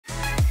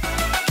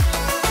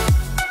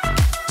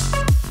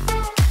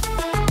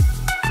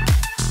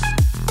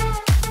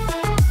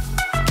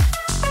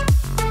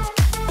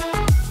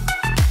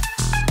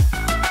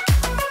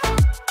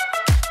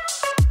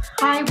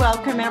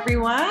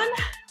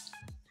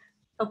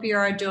Hope you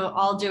are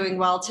all doing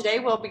well. Today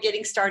we'll be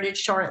getting started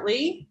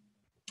shortly.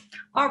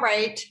 All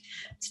right,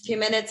 it's a few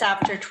minutes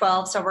after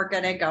 12, so we're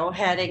going to go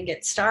ahead and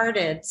get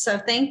started. So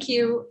thank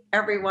you,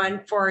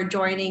 everyone, for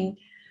joining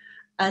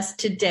us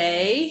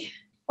today.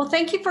 Well,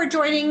 thank you for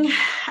joining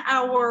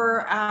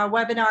our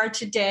webinar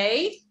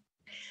today.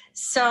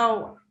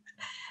 So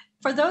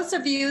for those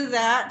of you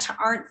that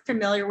aren't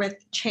familiar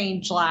with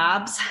Change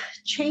Labs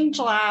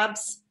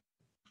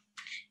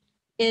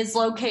is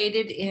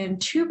located in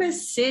Tuba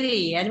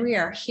City, and we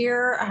are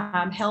here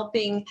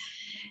helping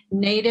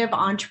Native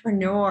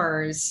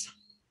entrepreneurs.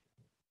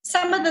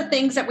 Some of the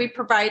things that we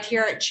provide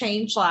here at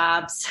Change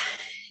Labs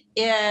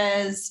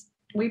is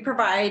we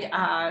provide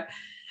a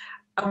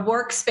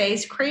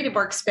workspace, creative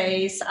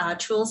workspace,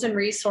 tools and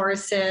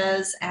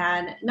resources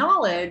and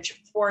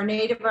knowledge for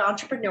Native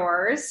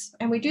entrepreneurs,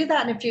 and we do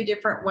that in a few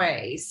different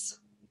ways.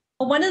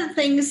 Well, one of the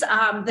things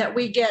that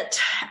we get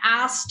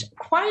asked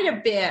quite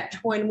a bit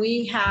when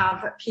we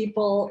have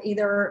people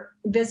either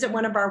visit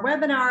one of our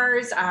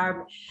webinars,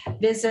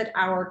 visit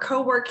our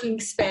co-working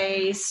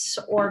space,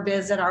 or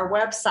visit our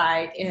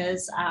website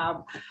is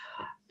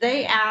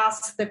they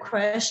ask the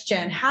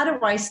question, how do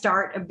I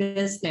start a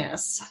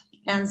business?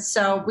 And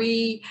so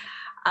we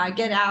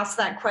get asked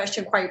that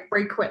question quite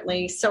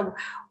frequently. So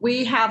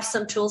we have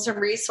some tools and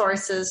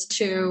resources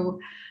to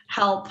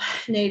help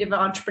Native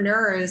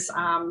entrepreneurs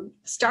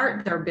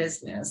start their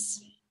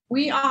business.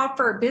 We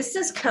offer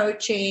business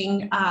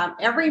coaching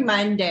every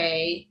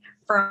Monday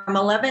from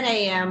 11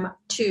 a.m.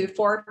 to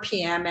 4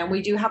 p.m. And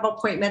we do have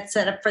appointments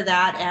set up for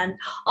that. And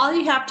all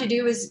you have to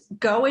do is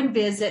go and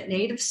visit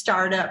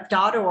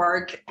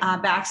nativestartup.org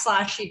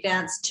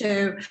 /events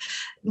to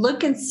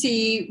look and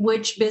see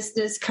which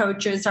business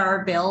coaches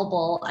are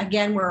available.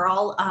 Again,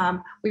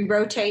 we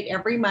rotate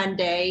every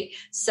Monday,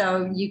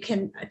 so you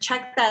can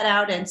check that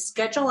out and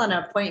schedule an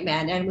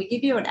appointment. And we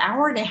give you an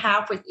hour and a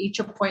half with each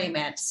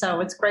appointment. So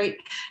it's a great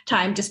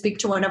time to speak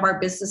to one of our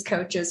business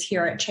coaches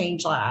here at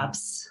Change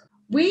Labs.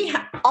 We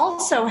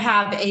also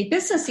have a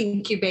business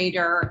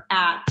incubator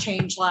at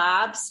Change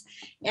Labs.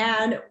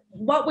 And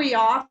what we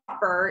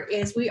offer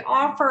is we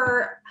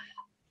offer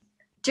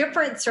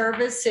different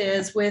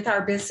services with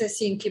our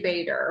business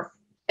incubator.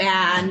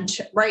 And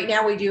right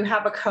now we do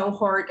have a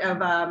cohort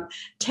of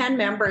 10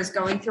 members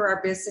going through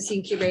our business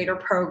incubator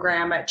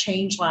program at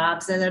Change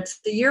Labs. And it's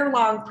the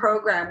year-long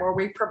program where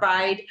we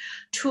provide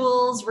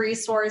tools,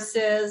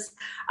 resources.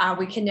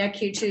 We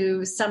connect you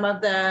to some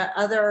of the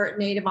other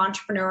Native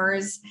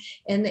entrepreneurs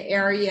in the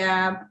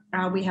area.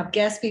 We have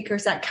guest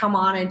speakers that come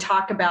on and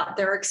talk about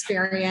their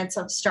experience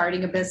of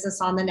starting a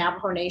business on the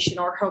Navajo Nation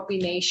or Hopi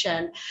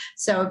Nation.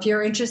 So if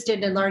you're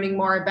interested in learning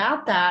more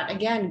about that,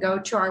 again, go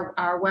to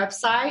our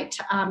website,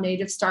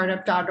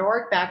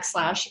 nativestartup.org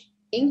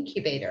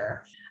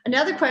 /incubator.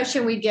 Another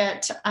question we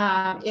get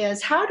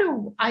is, how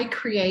do I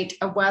create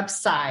a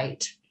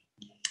website?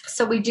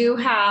 So we do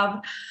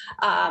have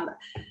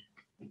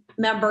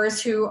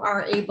members who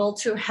are able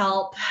to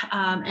help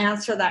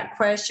answer that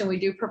question. We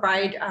do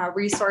provide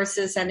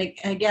resources. And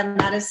again,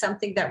 that is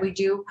something that we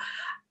do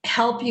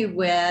help you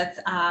with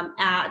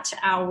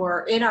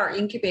in our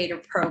incubator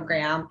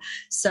program.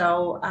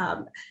 So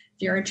if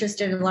you're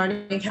interested in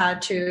learning how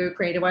to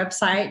create a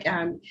website,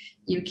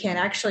 you can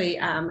actually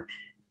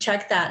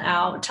check that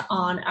out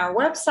on our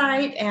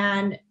website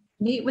and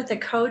meet with a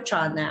coach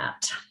on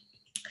that.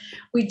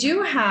 We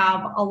do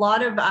have a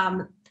lot of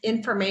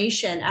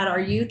information at our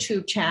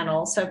YouTube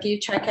channel. So if you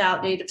check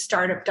out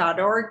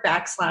nativestartup.org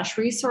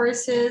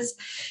 /resources,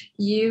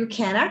 you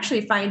can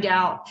actually find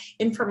out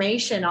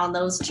information on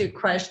those two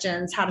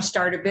questions, how to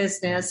start a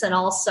business and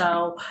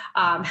also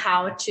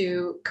how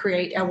to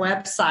create a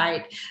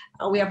website.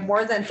 We have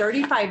more than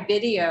 35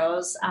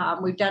 videos.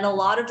 We've done a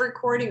lot of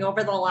recording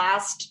over the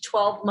last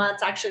 12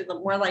 months, actually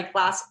more like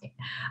last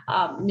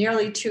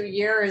nearly 2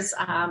 years.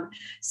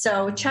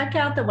 So check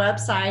out the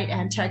website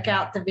and check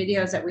out the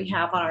videos that we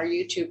have on our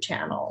YouTube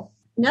channel.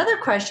 Another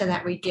question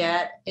that we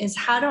get is,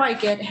 how do I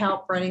get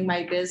help running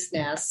my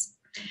business?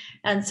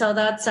 And so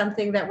that's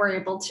something that we're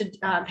able to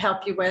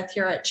help you with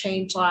here at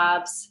Change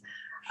Labs.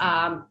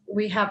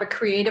 We have a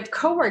creative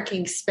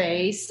co-working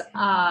space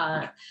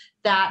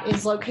that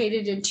is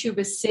located in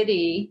Tuba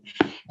City,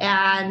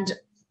 and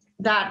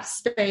that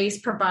space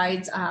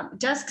provides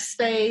desk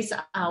space,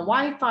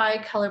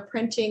 Wi-Fi, color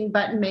printing,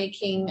 button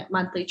making,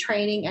 monthly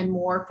training, and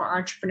more for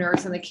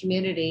entrepreneurs in the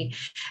community.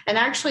 And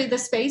actually, the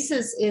space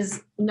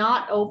is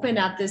not open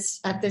at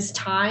this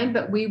time,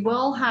 but we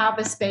will have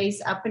a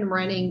space up and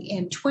running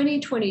in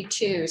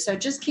 2022. So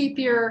just keep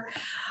your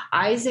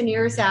eyes and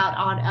ears out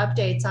on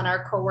updates on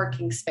our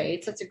co-working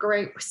space. It's a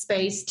great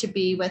space to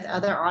be with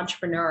other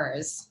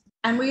entrepreneurs.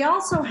 And we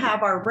also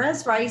have our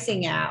Res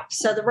Rising app.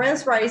 So the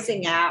Res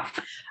Rising app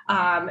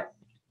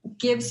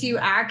gives you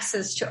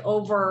access to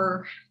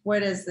over,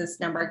 what is this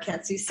number? I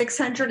can't see,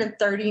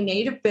 630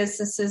 Native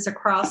businesses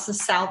across the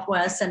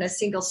Southwest in a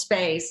single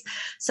space.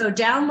 So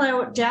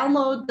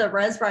download the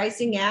Res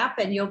Rising app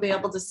and you'll be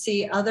able to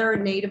see other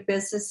Native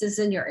businesses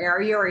in your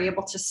area, or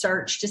able to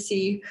search to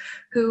see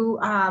who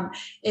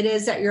it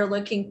is that you're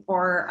looking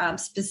for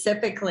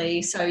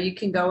specifically. So you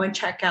can go and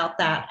check out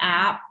that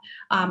app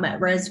at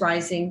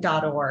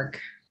resrising.org.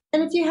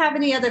 And if you have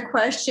any other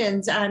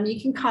questions, you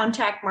can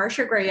contact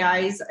Marcia Gray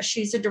Eyes.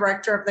 She's the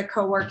director of the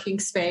co-working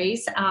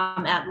space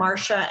at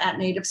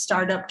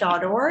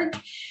marcia@nativestartup.org.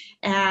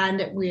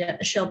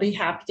 And she'll be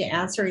happy to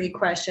answer any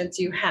questions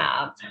you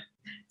have.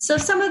 So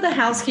some of the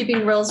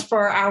housekeeping rules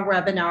for our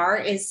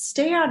webinar is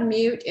stay on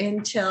mute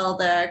until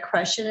the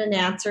question and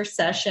answer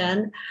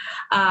session.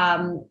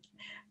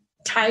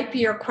 Type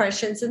your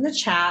questions in the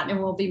chat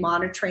and we'll be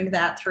monitoring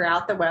that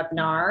throughout the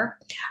webinar.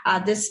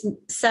 This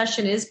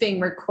session is being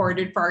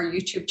recorded for our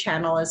YouTube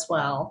channel as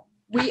well.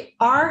 We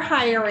are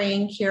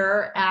hiring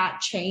here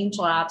at Change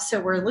Lab, so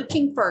we're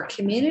looking for a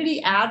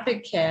community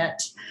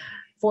advocate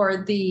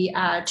for the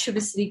Tuba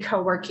City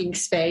co-working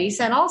space.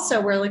 And also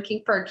we're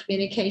looking for a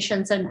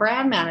communications and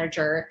brand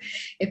manager.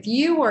 If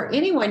you or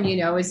anyone you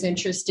know is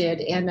interested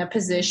in a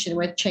position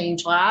with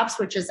Change Labs,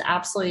 which is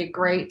absolutely a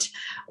great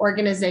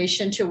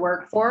organization to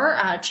work for,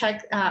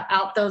 check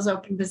out those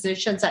open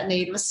positions at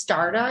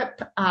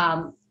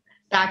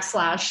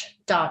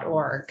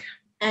nativestartup.org.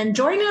 And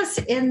join us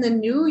in the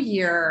new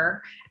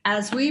year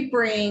as we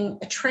bring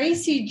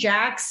Tracy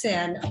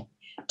Jackson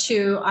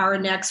to our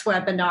next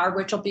webinar,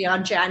 which will be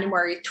on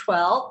January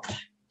 12th,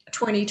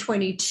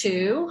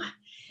 2022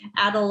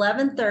 at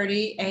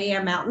 11:30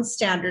 a.m. Mountain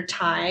Standard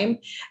Time.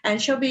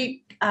 And she'll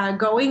be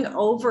going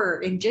over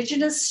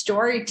Indigenous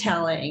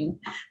storytelling,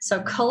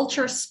 so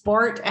culture,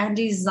 sport, and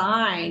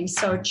design.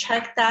 So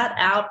check that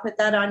out, put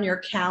that on your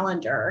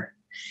calendar.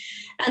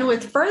 And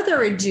with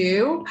further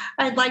ado,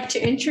 I'd like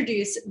to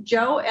introduce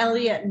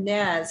Joe-Eillot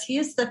Nez. He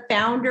is the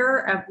founder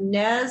of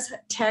Nez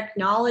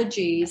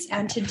Technologies,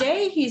 and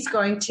today he's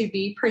going to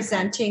be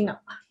presenting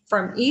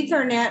from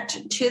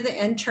Ethernet to the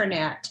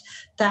Internet,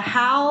 the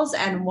hows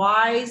and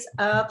whys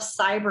of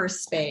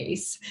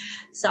cyberspace.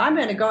 So I'm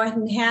going to go ahead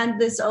and hand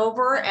this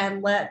over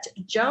and let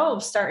Joe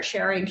start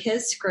sharing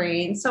his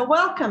screen. So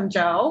welcome,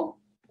 Joe.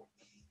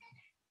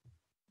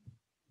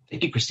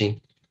 Thank you, Christine.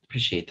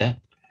 Appreciate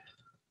that.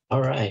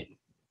 All right.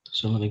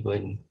 So let me go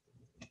ahead and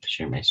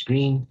share my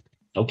screen.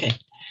 Okay,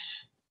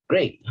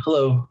 great.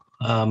 Hello.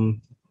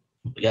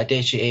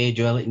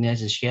 Joe-Eillot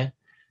Nez is here.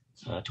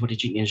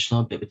 20 years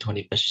long, but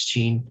 20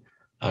 passion.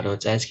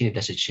 It's asking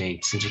that she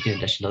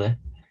syndicated national.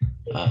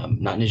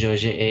 Not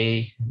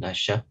Navajoland,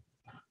 Nasha.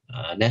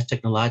 Nez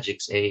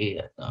Technologics,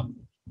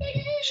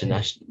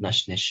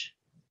 Nashnish.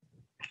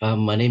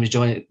 My name is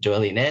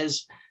Joe-Eillot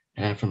Nez,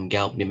 and I'm from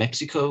Gallup, New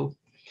Mexico.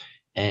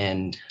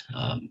 And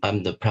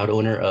I'm the proud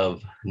owner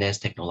of Nez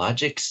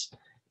Technologics,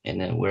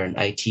 and we're an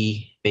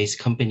IT-based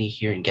company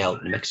here in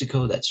Gallup, New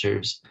Mexico that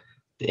serves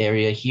the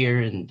area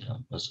here and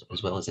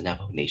as well as the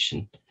Navajo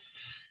Nation.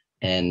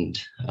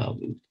 And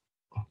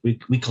we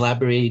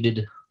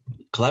collaborated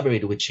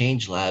with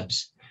Change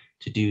Labs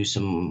to do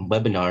some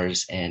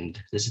webinars, and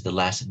this is the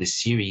last of this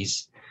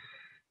series.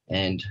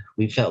 And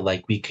we felt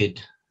like we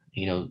could,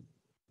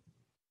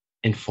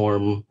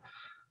 inform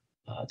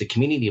the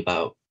community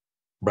about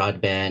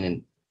broadband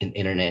and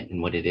internet and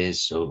what it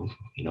is. So,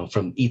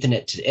 from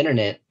Ethernet to the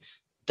internet,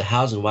 the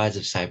hows and whys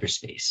of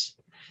cyberspace.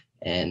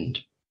 And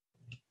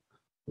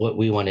what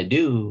we want to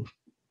do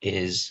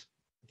is,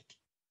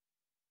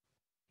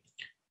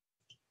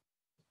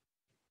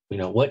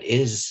 what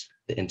is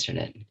the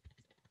internet?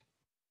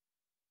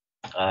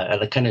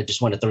 I kind of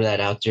just want to throw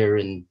that out there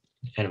and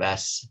kind of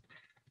ask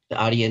the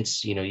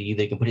audience, you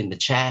either can put it in the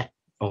chat,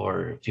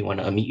 or if you want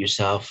to unmute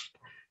yourself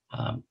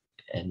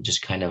and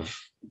just kind of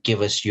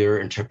give us your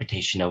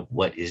interpretation of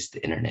what is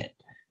the internet.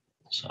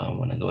 So I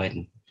want to go ahead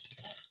and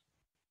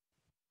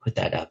put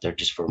that out there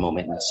just for a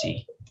moment and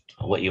see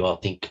what you all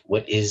think.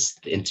 What is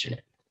the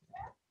internet?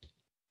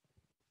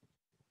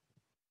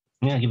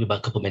 I'll give you about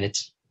a couple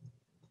minutes.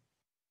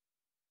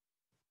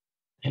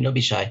 And don't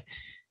be shy.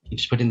 You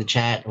just put in the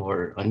chat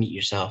or unmute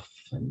yourself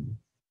and,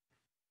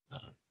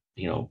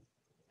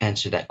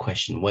 answer that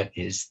question. What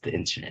is the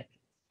internet?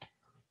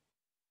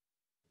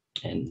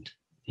 And,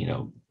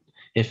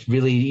 if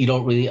really you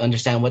don't really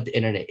understand what the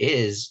internet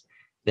is,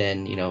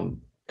 then,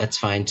 that's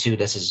fine too.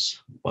 This is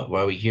why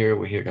we're here.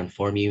 We're here to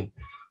inform you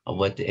of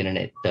what the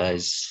internet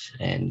does.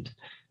 And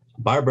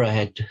Barbara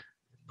had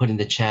put in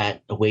the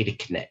chat a way to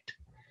connect.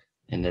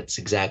 And that's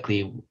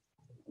exactly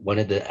one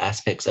of the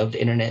aspects of the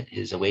internet,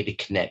 is a way to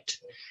connect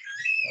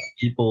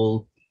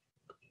people,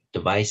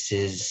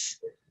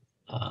 devices,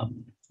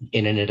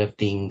 Internet of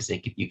Things,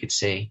 you could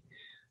say.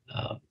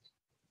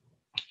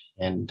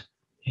 And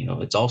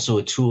it's also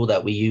a tool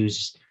that we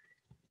use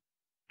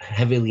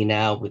heavily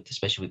now,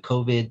 especially with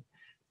COVID.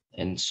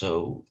 And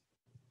so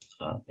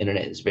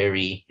internet is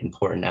very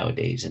important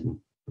nowadays and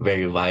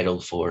very vital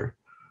for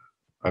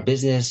our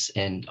business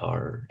and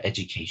our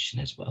education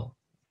as well.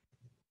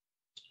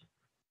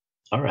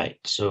 All right,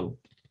 so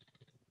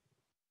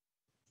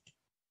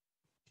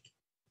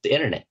the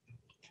internet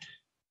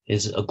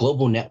is a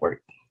global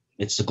network.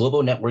 It's a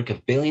global network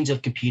of billions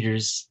of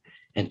computers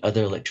and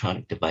other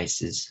electronic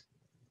devices.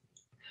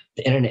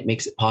 The internet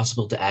makes it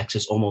possible to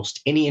access almost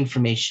any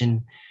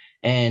information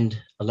and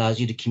allows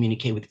you to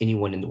communicate with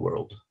anyone in the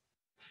world.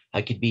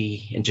 I could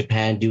be in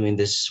Japan doing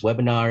this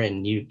webinar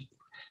and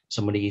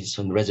somebody's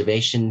from the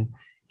reservation,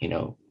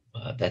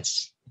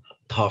 that's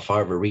how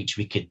far of a reach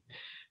we could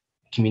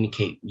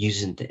communicate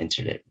using the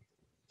internet.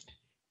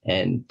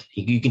 And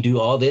you can do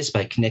all this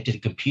by connecting a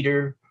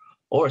computer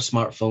or a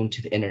smartphone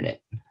to the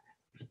internet,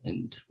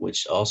 and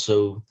which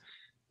also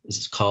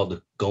is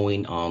called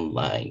going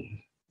online.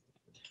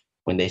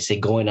 When they say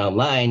going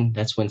online,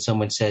 that's when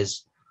someone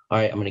says, all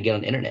right, I'm going to get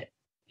on the internet,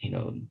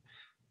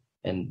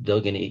 and they're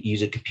going to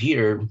use a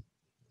computer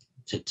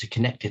to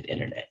connect to the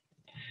internet.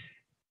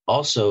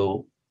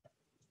 Also,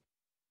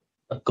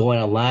 going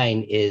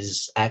online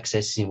is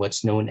accessing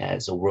what's known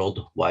as a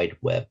World Wide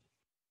Web.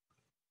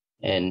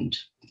 And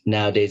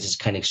nowadays it's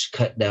kind of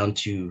cut down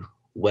to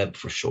web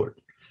for short.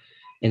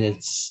 And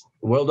it's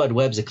World Wide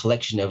Web is a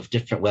collection of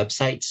different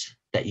websites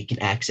that you can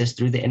access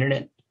through the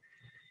internet.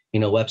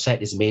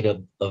 Website is made up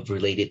of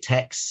related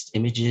text,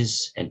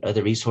 images, and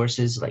other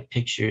resources like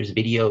pictures,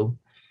 video.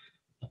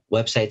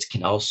 Websites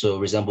can also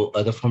resemble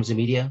other forms of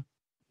media,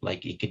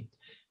 like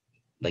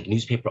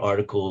newspaper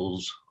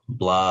articles,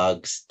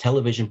 blogs,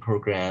 television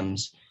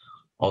programs,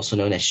 also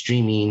known as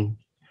streaming,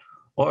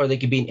 or they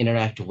could be an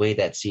interactive way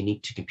that's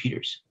unique to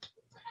computers.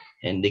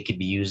 And they could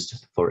be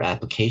used for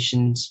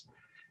applications,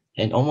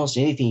 and almost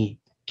anything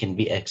can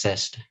be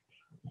accessed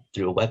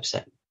through a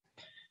website.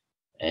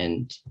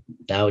 And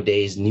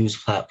nowadays, news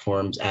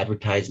platforms,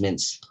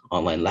 advertisements,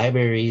 online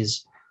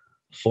libraries,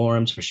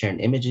 forums for sharing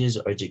images,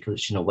 or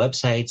educational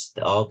websites,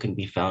 they all can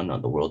be found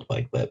on the World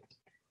Wide Web.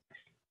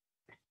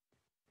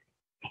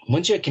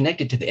 Once you're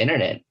connected to the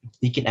internet,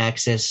 you can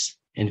access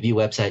and view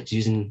websites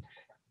using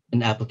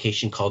an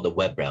application called the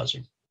web browser.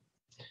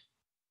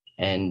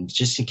 And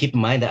just to keep in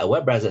mind that a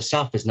web browser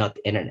itself is not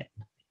the internet.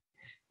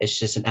 It's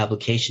just an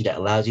application that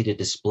allows you to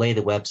display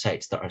the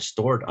websites that are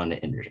stored on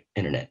the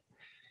internet.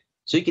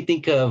 So you can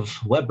think of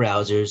web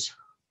browsers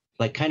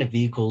like kind of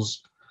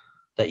vehicles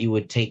that you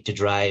would take to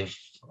drive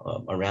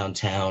around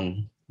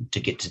town to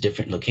get to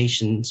different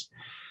locations.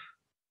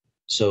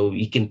 So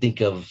you can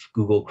think of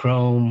Google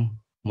Chrome,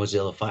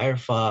 Mozilla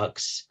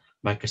Firefox,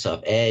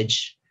 Microsoft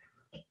Edge,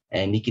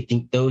 and you could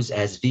think those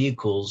as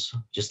vehicles,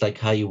 just like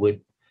how you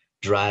would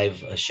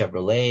drive a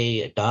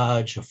Chevrolet, a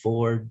Dodge, a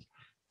Ford.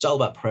 It's all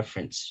about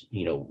preference.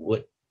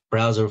 What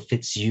browser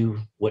fits you?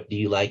 What do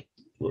you like?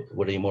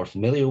 What are you more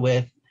familiar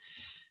with?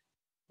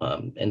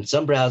 And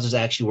some browsers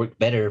actually work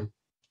better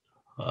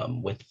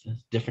with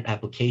different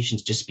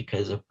applications just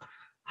because of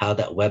how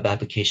that web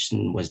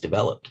application was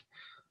developed.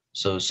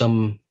 So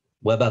some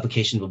web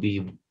applications will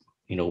be,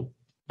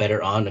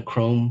 better on a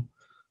Chrome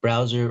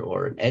browser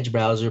or an Edge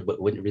browser,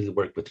 but wouldn't really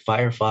work with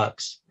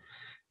Firefox.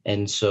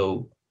 And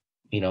so,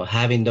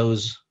 having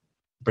those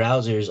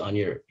browsers on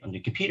your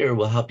computer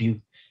will help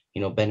you,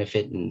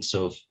 benefit. And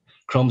so if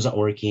Chrome's not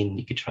working,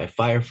 you could try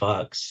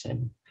Firefox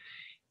and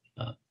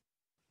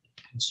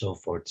so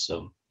forth.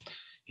 So,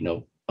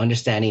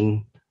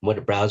 understanding what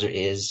a browser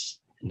is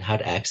and how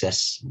to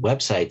access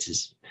websites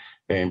is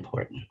very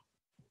important.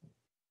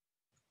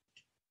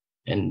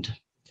 And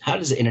how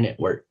does the internet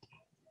work?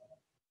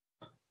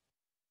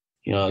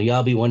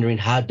 Y'all be wondering,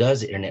 how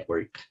does the internet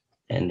work?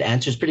 And the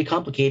answer is pretty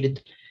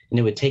complicated, and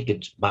it would take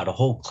about a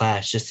whole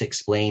class just to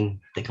explain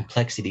the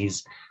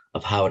complexities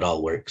of how it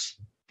all works.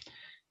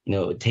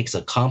 It takes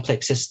a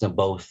complex system,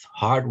 both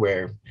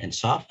hardware and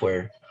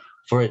software,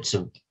 for it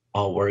to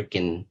all work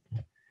and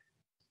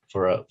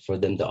for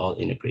them to all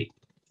integrate.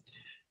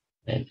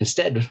 And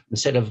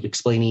instead of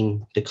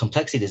explaining the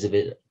complexities of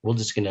it, we're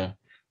just gonna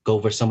go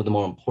over some of the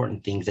more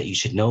important things that you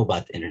should know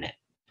about the internet.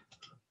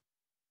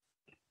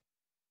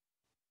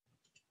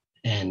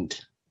 And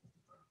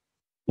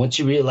once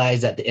you realize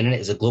that the internet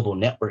is a global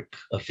network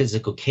of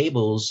physical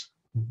cables,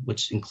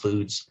 which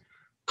includes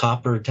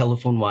copper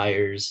telephone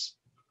wires,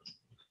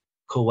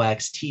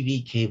 coax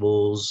TV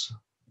cables,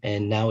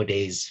 and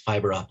nowadays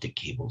fiber optic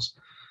cables.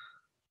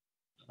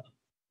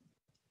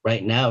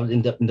 Right now,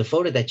 in the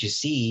photo that you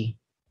see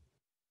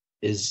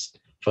is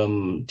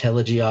from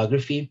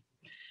telegeography,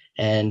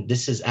 and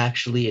this is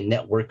actually a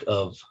network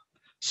of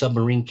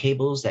submarine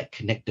cables that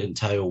connect the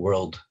entire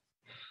world.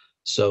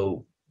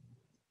 So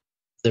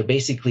they're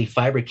basically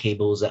fiber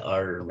cables that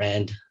are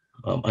ran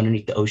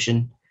underneath the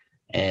ocean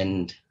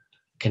and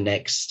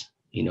connects,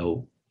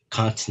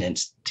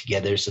 continents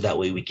together, so that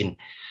way we can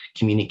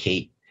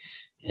communicate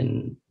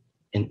in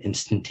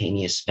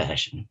instantaneous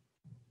fashion.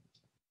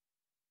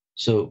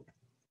 So,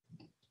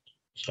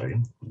 sorry,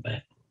 I'm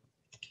back.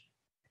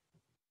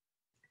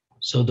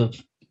 So the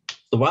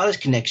wireless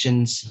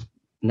connections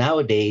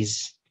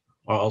nowadays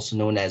are also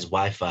known as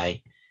Wi-Fi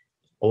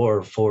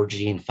or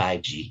 4G and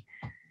 5G.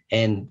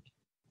 And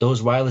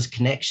those wireless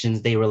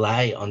connections, they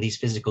rely on these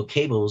physical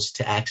cables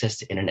to access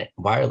the internet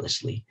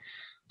wirelessly.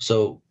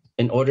 So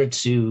in order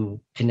to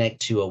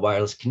connect to a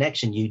wireless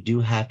connection, you do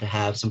have to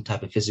have some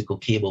type of physical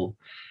cable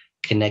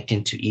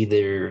connecting to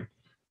either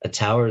a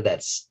tower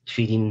that's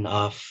feeding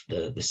off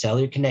the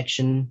cellular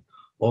connection,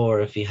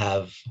 or if you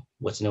have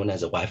what's known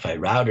as a Wi-Fi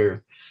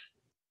router,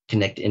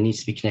 it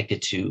needs to be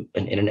connected to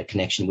an internet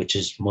connection, which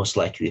is most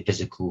likely a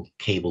physical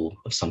cable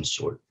of some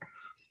sort.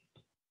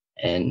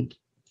 And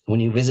when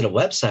you visit a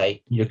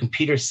website, your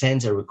computer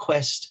sends a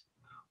request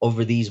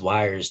over these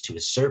wires to a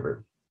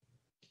server.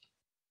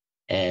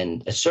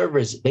 And a server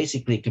is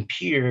basically a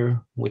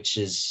computer which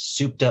is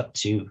souped up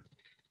to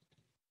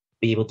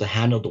be able to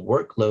handle the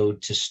workload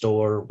to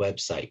store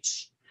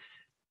websites.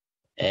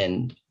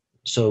 And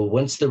so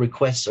once the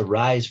requests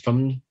arise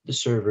from the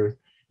server,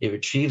 it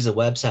retrieves the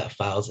website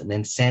files and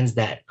then sends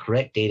that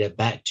correct data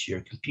back to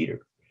your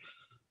computer.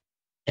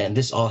 And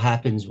this all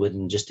happens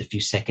within just a few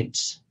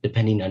seconds,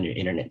 depending on your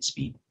internet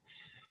speed.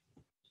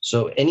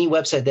 So any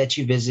website that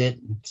you visit,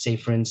 say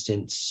for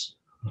instance,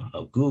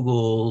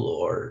 Google,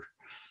 or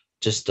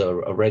just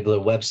a regular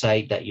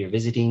website that you're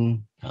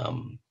visiting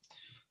from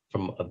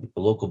a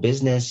local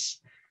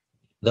business,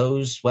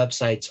 those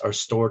websites are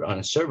stored on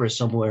a server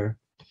somewhere,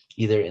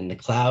 either in the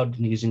cloud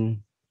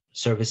using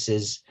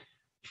services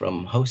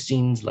from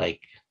hostings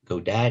like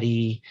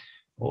GoDaddy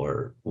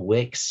or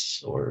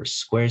Wix or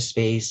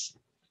Squarespace.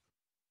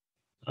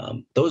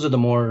 Those are the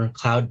more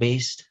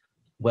cloud-based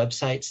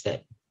websites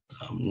that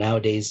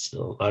nowadays a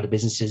lot of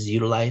businesses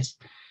utilize,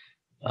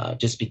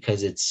 just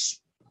because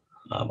it's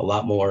a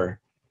lot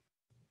more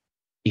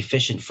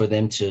efficient for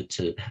them to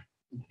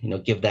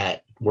give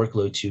that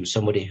workload to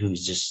somebody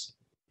who's just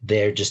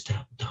there just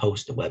to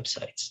host the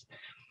websites.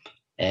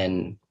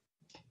 And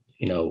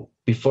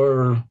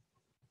before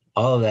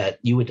all of that,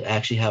 you would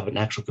actually have an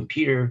actual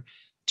computer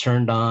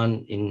turned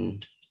on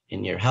in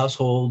your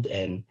household,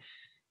 and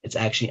it's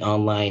actually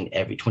online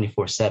every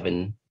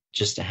 24/7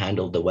 just to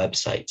handle the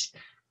websites.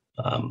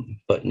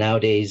 But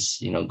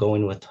nowadays,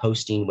 going with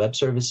hosting web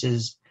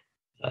services,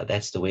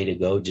 that's the way to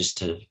go, just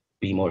to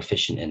be more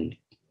efficient and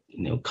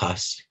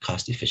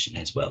cost efficient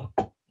as well.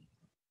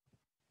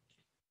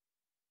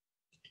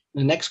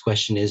 The next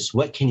question is,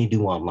 what can you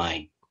do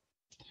online?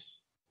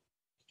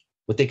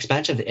 With the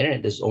expansion of the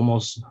internet, there's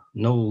almost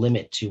no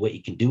limit to what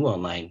you can do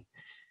online.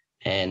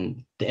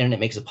 And the internet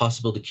makes it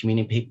possible to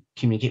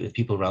communicate with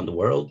people around the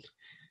world.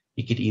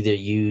 You could either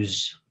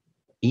use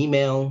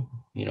email,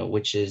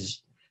 which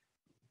is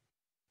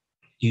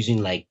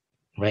using, like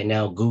right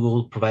now,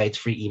 Google provides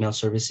free email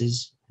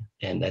services,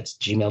 and that's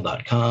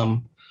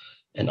gmail.com.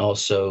 And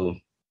also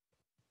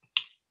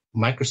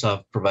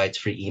Microsoft provides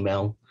free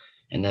email,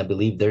 and I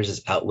believe theirs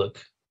is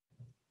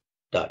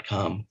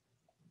outlook.com.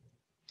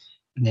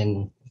 And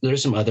then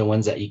there's some other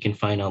ones that you can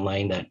find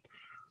online that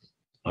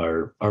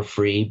are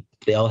free.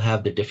 They all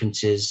have their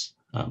differences.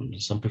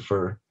 Some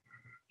prefer,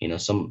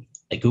 some,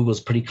 like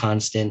Google's pretty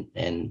constant,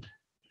 and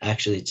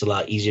actually it's a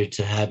lot easier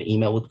to have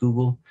email with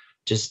Google,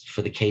 just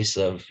for the case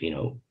of,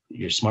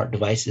 your smart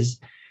devices.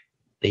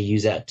 They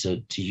use that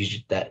to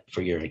use that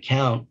for your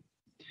account.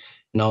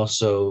 And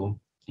also,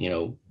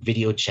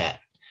 video chat.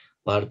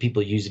 A lot of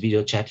people use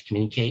video chat to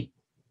communicate.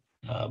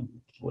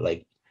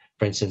 Like,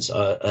 for instance,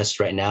 us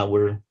right now,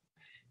 we're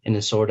in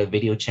a sort of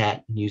video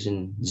chat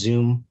using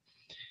Zoom.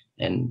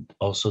 And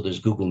also there's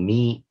Google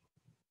Meet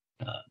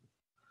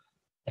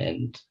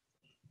and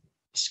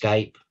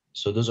Skype.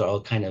 So those are all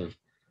kind of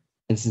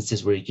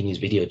instances where you can use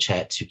video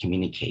chat to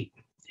communicate.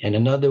 And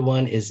another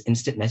one is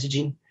instant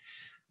messaging.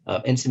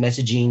 Instant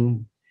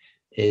messaging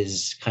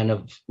is kind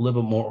of a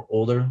little bit more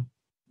older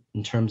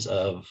in terms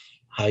of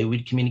how you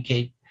would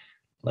communicate.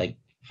 Like,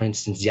 for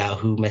instance,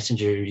 Yahoo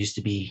Messenger used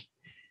to be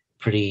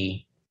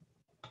pretty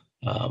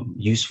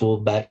useful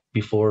back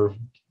before,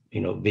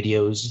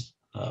 videos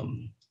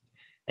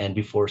and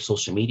before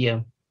social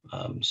media.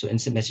 So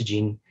instant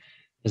messaging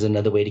is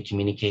another way to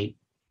communicate.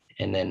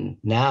 And then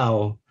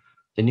now,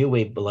 the new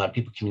way a lot of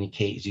people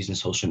communicate is using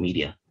social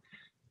media.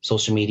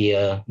 Social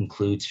media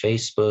includes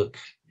Facebook.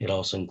 It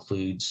also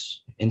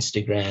includes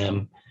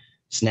Instagram,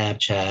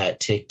 Snapchat,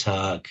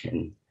 TikTok,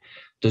 and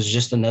there's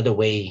just another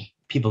way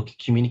people can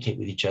communicate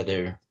with each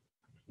other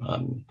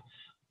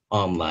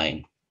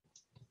online.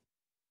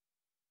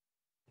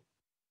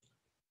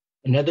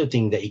 Another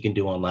thing that you can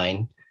do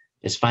online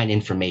is find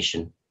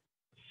information.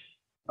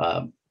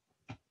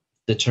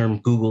 The term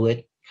Google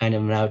it kind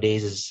of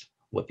nowadays is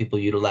what people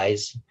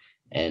utilize,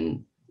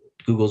 and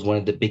Google is one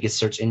of the biggest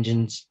search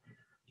engines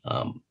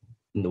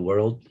in the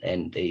world,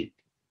 and they,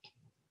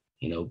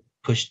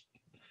 push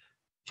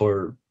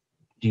for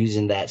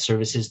using that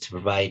services to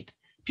provide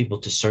people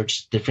to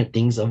search different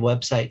things of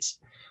websites.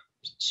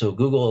 So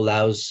Google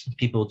allows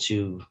people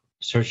to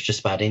search just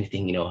about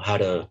anything, how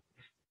to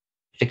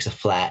fix a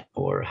flat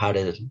or how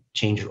to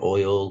change your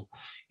oil,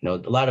 a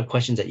lot of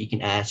questions that you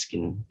can ask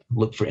and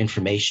look for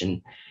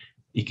information.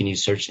 You can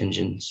use search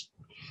engines.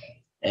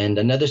 And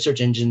another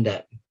search engine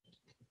that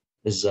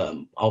is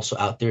also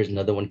out there is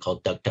another one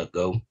called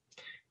DuckDuckGo.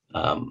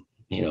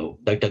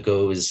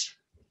 DuckDuckGo is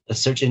a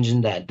search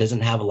engine that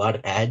doesn't have a lot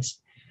of ads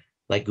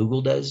like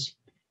Google does.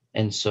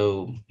 And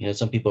so,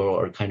 some people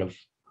are kind of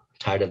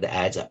tired of the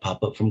ads that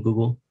pop up from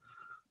Google.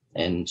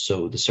 And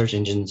so the search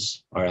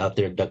engines are out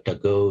there,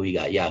 DuckDuckGo, you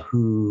got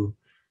Yahoo,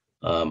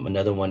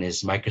 another one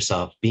is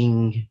Microsoft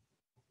Bing.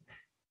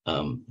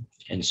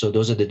 And so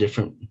those are the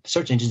different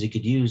search engines you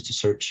could use to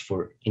search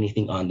for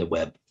anything on the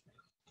web.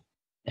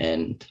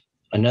 And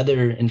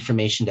another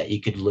information that you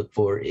could look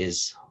for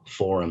is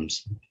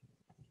forums.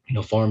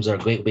 Forums are a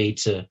great way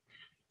to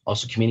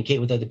also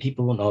communicate with other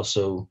people and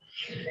also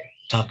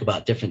talk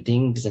about different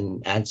things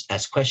and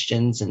ask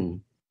questions,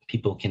 and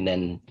people can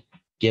then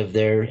give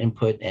their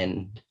input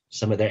and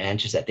some of their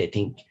answers that they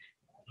think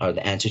are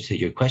the answer to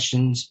your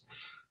questions.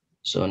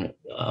 So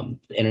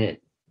the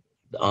internet,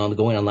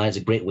 going online is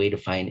a great way to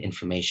find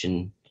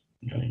information,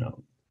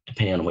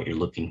 depending on what you're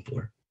looking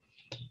for.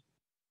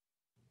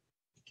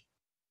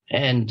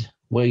 And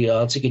what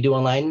else you can do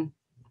online?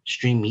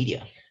 Stream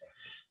media.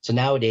 So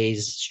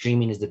nowadays,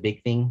 streaming is the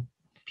big thing.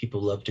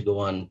 People love to go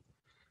on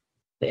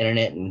the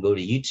internet and go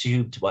to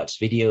YouTube to watch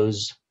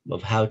videos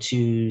of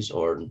how-tos,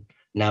 or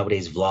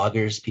nowadays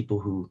vloggers, people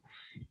who,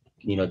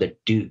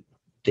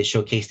 they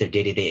showcase their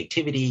day-to-day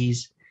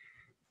activities.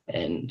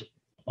 And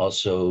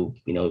also,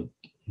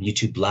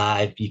 YouTube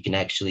Live, you can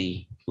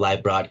actually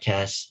live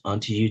broadcast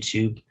onto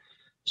YouTube.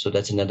 So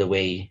that's another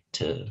way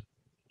to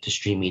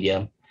stream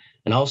media.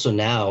 And also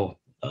now,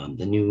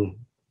 the new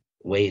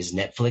way is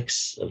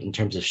Netflix in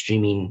terms of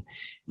streaming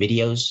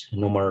videos.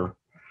 No more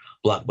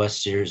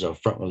blockbusters or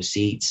front row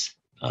seats.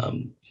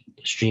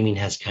 Streaming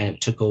has kind of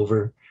took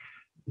over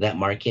that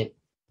market.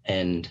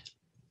 And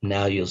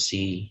now you'll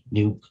see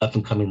new up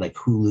and coming like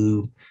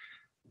Hulu.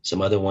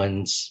 Some other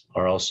ones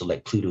are also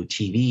like Pluto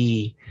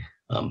TV.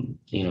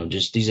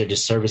 These are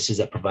just services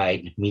that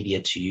provide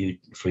media to you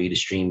for you to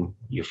stream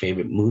your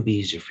favorite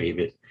movies, your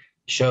favorite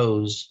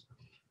shows,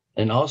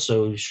 and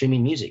also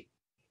streaming music.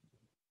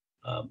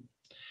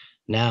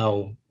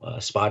 Now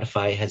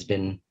Spotify has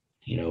been,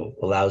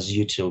 allows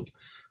you to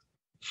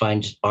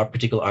find our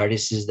particular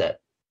artists that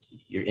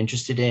you're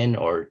interested in,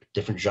 or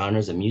different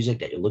genres of music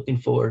that you're looking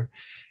for.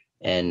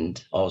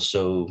 And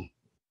also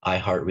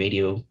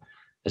iHeartRadio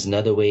is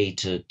another way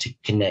to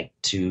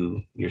connect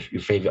to your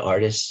favorite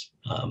artists.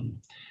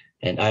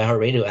 And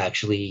iHeartRadio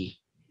actually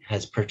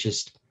has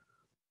purchased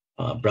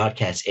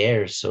broadcast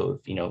air. So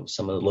if,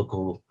 some of the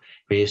local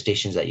radio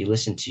stations that you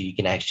listen to, you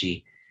can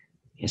actually,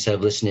 instead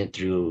of listening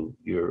through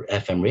your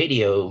FM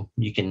radio,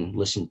 you can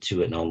listen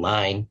to it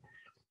online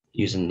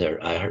using their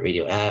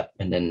iHeartRadio app.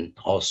 And then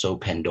also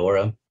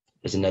Pandora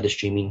is another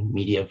streaming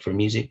media for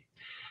music.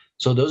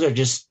 So those are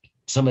just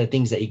some of the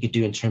things that you could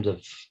do in terms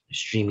of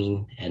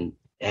streaming and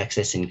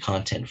accessing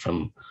content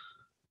from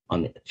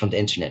the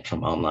internet,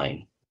 from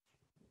online.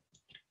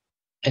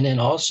 And then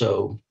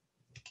also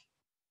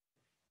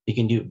you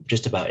can do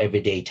just about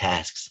everyday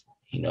tasks,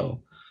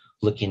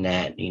 looking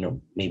at,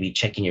 maybe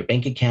checking your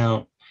bank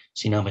account,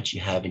 seeing how much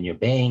you have in your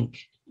bank.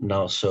 And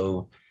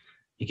also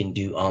you can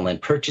do online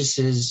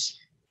purchases.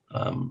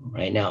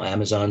 Right now,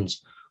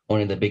 Amazon's one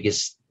of the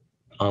biggest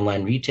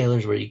online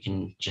retailers where you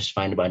can just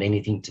find about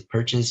anything to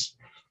purchase,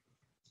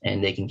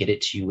 and they can get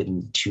it to you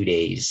within 2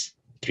 days,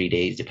 3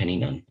 days,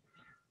 depending on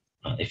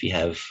if you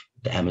have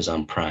the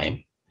Amazon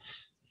Prime.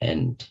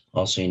 And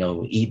also,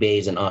 eBay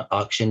is an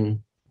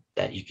auction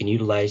that you can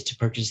utilize to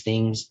purchase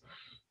things.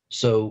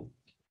 So,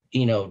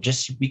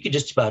 we could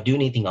just about do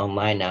anything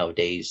online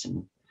nowadays.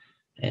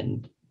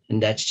 And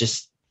that's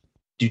just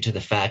due to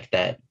the fact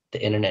that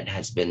the internet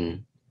has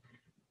been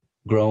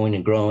growing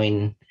and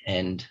growing,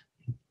 and,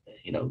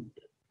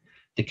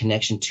 the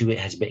connection to it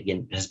has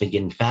been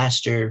getting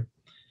faster.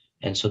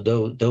 And so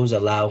those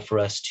allow for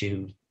us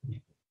to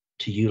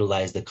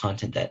utilize the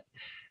content that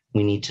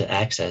we need to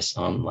access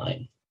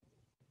online.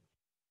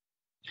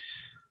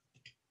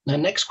 Now,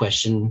 next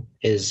question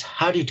is,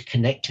 how do you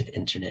connect to the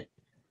internet?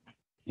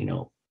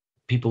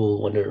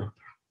 People wonder,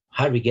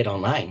 how do we get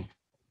online?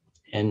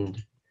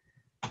 And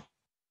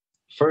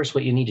first,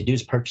 what you need to do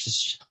is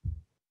purchase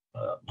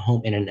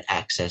home internet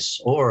access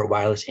or a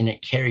wireless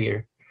internet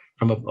carrier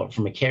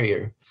from a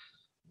carrier.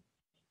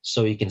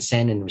 So you can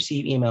send and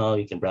receive email,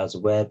 you can browse the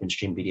web and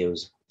stream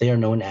videos. They are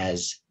known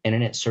as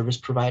internet service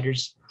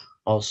providers.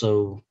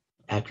 Also,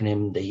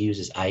 acronym they use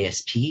is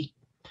ISP.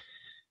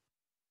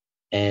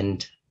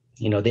 And,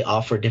 they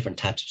offer different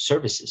types of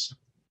services.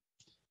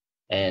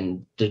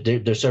 And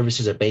their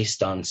services are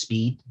based on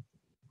speed,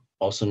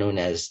 also known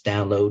as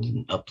download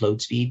and upload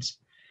speeds.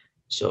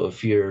 So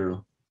if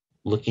you're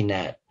looking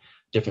at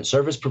different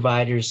service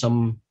providers,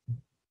 some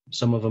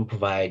of them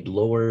provide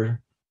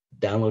lower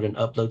download and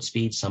upload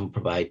speeds, some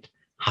provide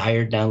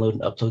higher download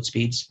and upload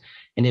speeds.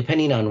 And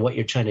depending on what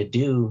you're trying to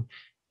do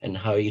and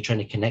how you're trying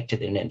to connect to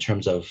the internet in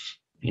terms of,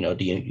 do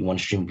you want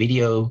to stream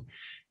video?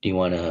 Do you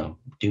want to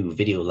do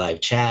video live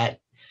chat?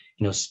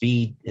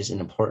 Speed is an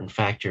important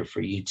factor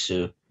for you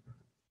to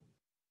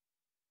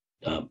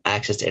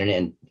access the internet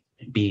and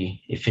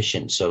be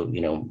efficient. So,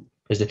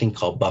 there's a thing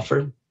called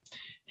buffer.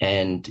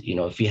 And,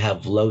 if you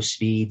have low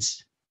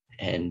speeds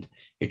and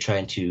you're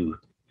trying to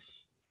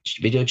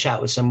video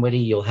chat with somebody,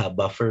 you'll have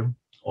buffer.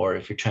 Or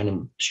if you're trying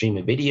to stream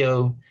a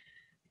video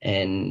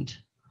and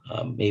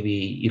maybe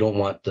you don't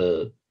want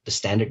the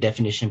standard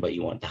definition, but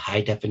you want the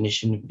high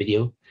definition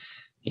video,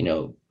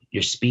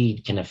 your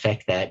speed can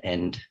affect that,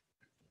 and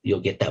you'll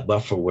get that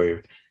buffer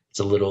where it's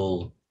a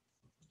little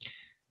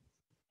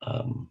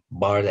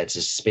bar that's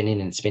just spinning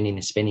and spinning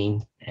and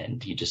spinning,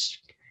 and you just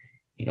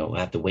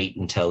have to wait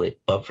until it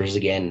buffers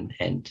again,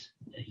 and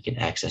you can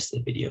access the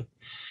video.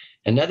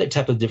 Another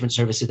type of different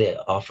services they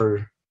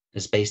offer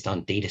is based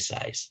on data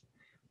size.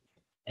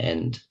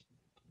 And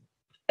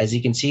as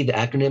you can see, the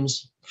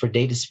acronyms for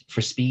data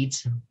for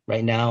speeds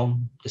right now,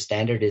 the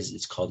standard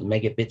it's called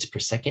megabits per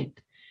second,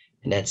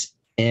 and that's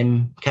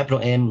capital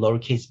M,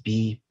 lowercase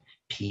b,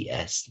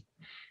 PS.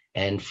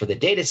 And for the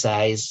data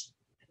size,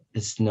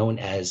 it's known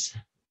as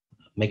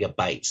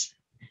megabytes,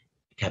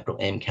 capital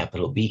M,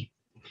 capital B.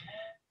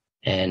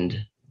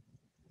 And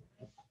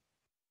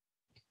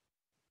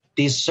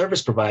these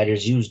service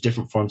providers use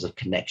different forms of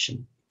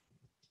connection.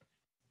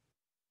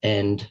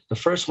 And the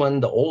first one,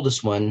 the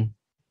oldest one,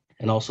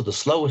 and also the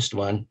slowest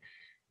one,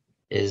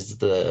 is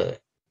the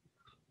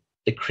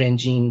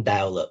cringing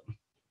dial-up.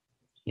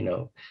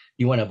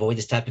 You want to avoid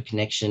this type of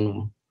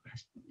connection.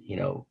 You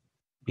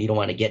don't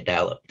want to get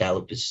dial-up.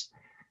 Dial-up is,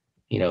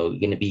 you're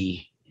going to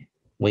be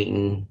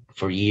waiting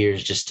for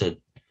years just to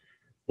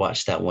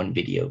watch that one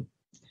video.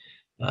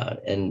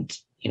 And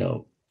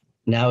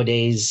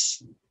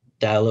nowadays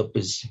dial-up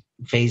is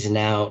phasing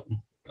out,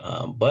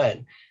 but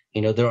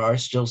there are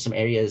still some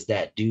areas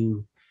that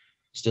do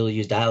still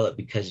use dial-up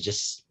because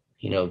just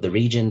the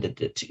region, the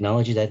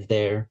technology that's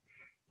there,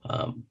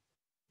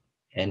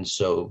 and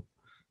so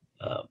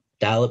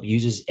dial-up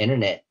uses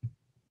internet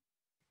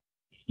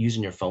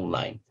using your phone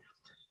line.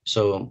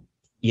 So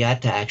you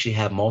have to actually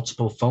have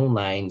multiple phone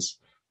lines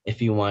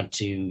if you want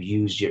to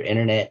use your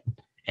internet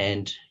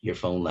and your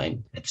phone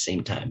line at the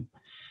same time.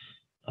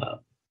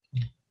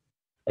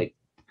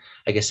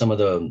 I guess some of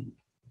the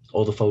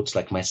older folks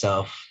like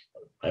myself,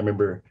 I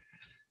remember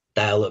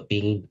dial-up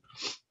being,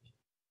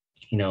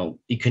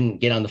 you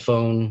couldn't get on the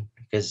phone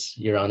because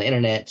you're on the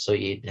internet, so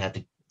you'd have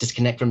to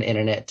disconnect from the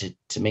internet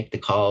to make the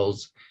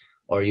calls,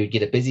 or you'd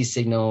get a busy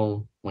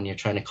signal when you're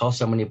trying to call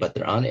somebody, but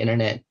they're on the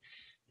internet.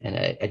 And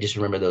I just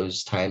remember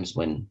those times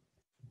when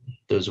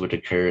those would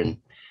occur, and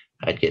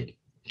I'd get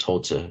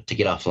told to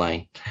get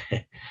offline.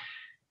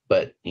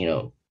 But,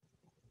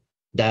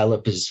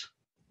 dial-up is,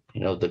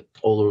 the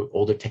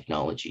older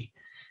technology.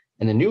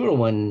 And the newer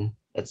one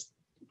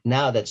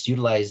that's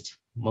utilized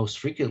most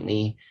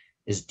frequently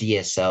is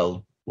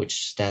DSL,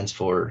 which stands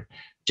for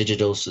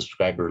Digital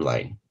Subscriber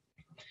Line.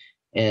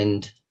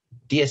 And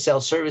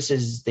DSL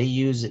services, they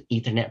use an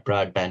Ethernet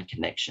broadband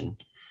connection,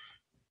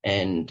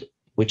 and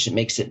which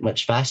makes it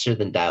much faster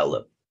than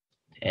dial-up.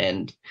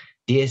 And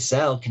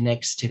DSL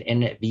connects to the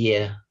internet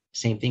via,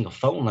 same thing, a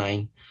phone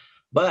line,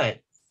 but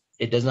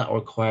it does not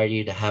require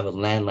you to have a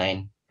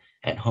landline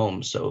at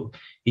home. So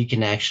you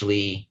can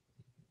actually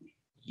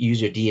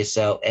use your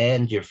DSL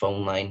and your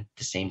phone line at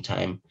the same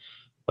time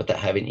without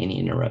having any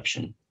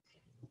interruption.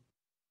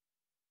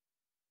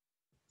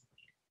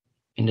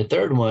 And the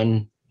third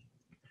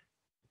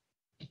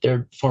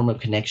form of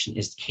connection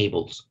is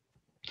cables.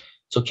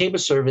 So cable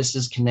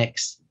services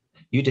connects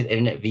you to the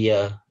internet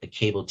via a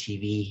cable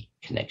TV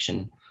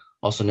connection,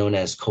 also known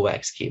as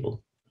Coax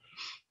cable.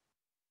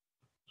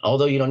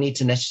 Although you don't need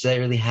to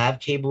necessarily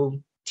have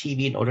cable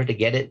TV in order to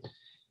get it,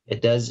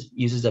 it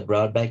uses a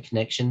broadband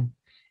connection,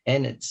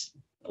 and it's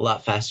a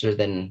lot faster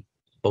than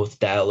both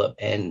dial-up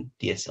and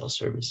DSL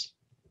service.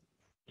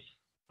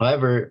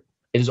 However,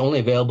 it is only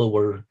available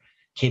where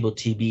cable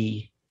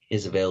TV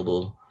is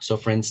available. So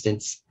for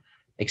instance,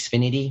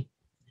 Xfinity,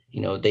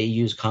 they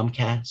use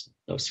Comcast,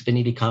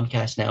 Xfinity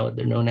Comcast now,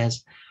 they're known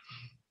as.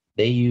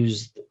 They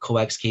use the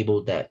coax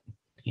cable that,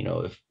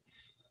 if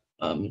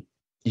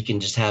you can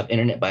just have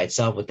internet by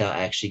itself without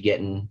actually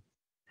getting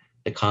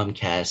the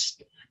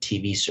Comcast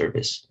TV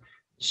service.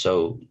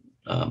 So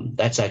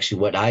that's actually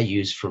what I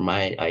use for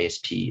my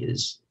ISP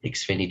is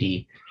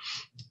Xfinity,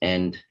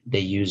 and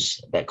they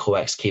use that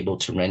coax cable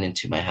to run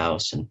into my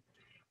house, and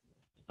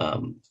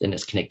then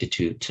it's connected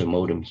to a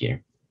modem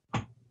here.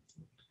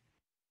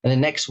 And the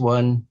next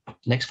form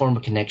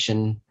of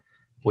connection,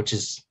 which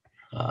is,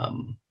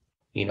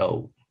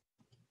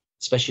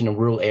 especially in a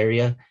rural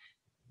area,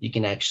 you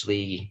can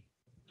actually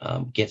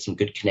get some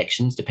good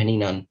connections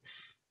depending on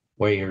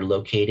where you're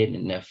located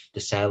and if the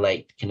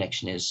satellite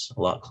connection is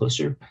a lot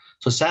closer.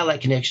 So satellite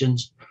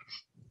connections,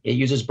 it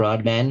uses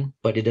broadband,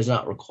 but it does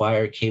not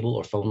require cable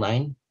or phone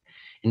line,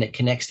 and it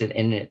connects to the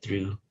internet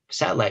through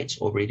satellites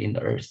orbiting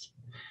the Earth.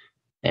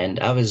 And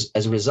as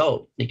a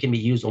result, it can be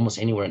used almost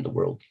anywhere in the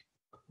world.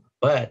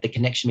 But the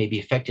connection may be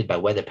affected by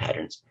weather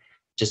patterns,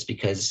 just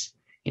because,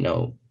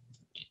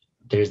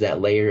 there's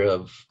that layer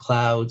of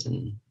clouds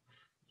and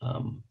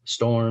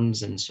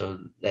storms, and so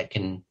that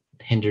can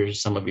hinder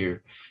some of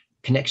your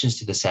connections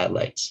to the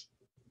satellites.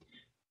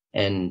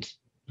 And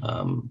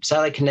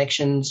satellite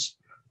connections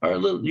are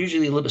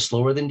usually a little bit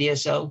slower than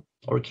DSL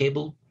or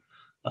cable.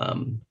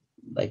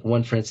 Like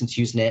one, for instance,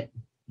 Usenet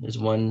is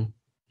one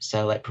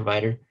satellite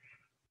provider,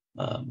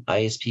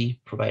 ISP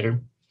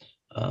provider.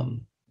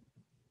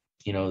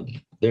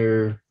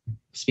 their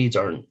speeds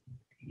aren't,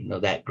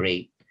 that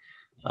great.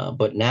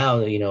 But now,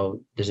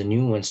 there's a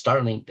new one,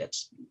 Starlink,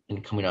 that's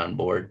been coming on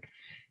board,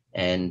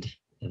 and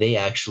they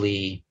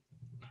actually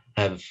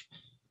have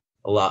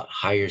a lot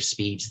higher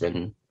speeds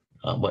than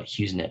what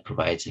HughesNet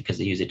provides, because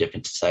they use a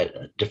different type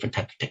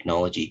of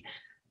technology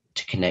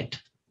to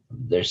connect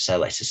their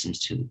satellite systems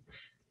to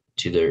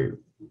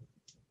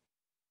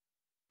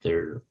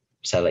their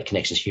satellite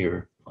connections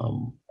here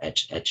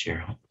at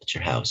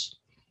your house.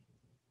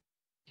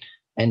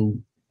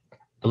 And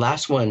the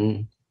last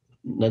one,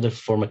 another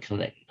form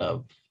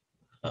of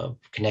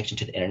connection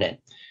to the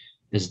internet,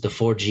 is the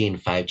 4G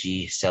and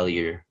 5G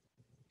cellular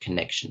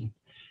connection.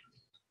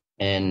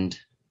 And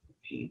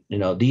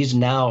these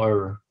now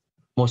are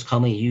most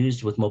commonly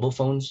used with mobile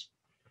phones.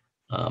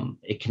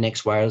 It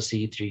connects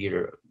wirelessly through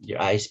your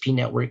ISP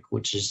network,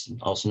 which is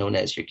also known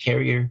as your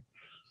carrier.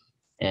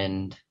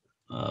 And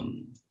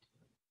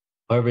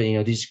however,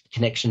 these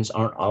connections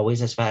aren't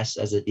always as fast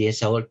as a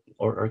DSL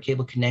or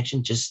cable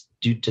connection, just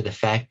due to the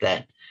fact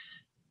that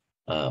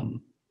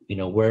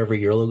wherever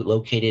you're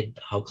located,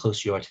 how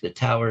close you are to the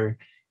tower,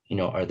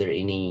 are there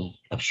any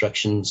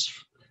obstructions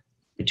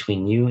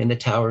between you and the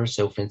tower?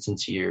 So for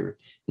instance, you're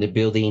in a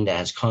building that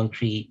has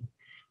concrete,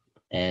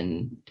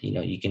 and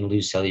you can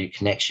lose cellular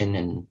connection,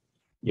 and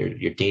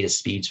your data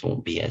speeds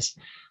won't be as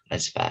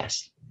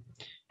fast.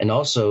 And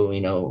also,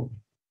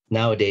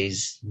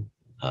 nowadays,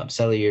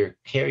 cellular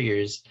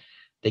carriers,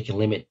 they can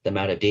limit the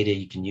amount of data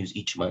you can use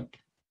each month,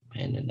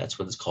 and that's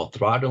what it's called,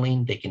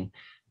 throttling. They can,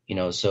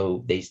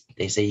 so they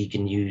say you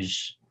can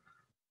use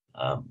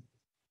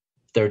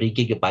 30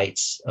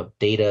 gigabytes of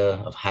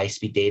data, of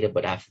high-speed data,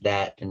 but after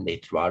that, then they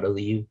throttle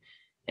you,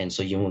 and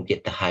so you won't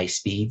get the high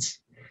speeds.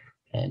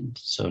 And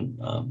so,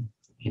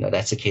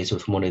 that's the case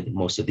with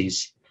most of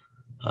these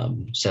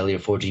cellular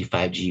 4G,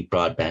 5G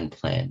broadband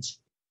plans.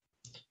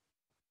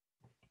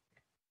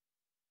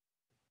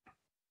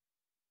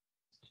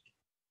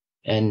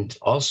 And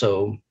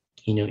also,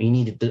 you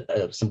need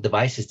some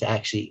devices to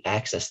actually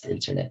access the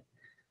internet.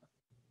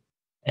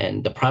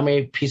 And the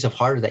primary piece of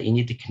hardware that you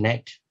need to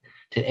connect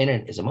to the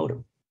internet is a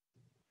modem.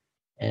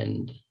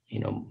 And,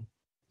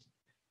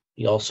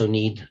 you also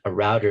need a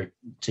router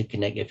to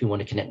connect if you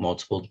want to connect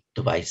multiple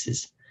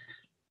devices.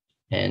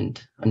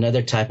 And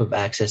another type of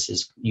access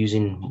is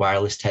using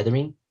wireless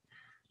tethering,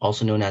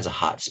 also known as a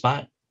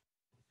hotspot.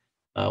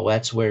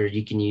 That's where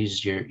you can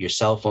use your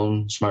cell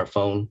phone,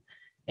 smartphone,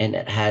 and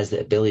it has the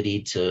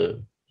ability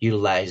to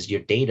utilize your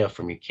data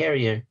from your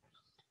carrier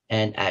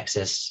and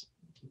access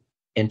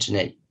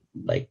internet,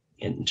 like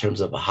in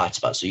terms of a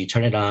hotspot. So you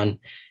turn it on,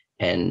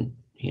 and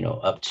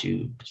up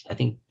to, I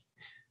think,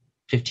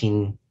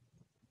 15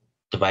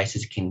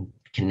 devices can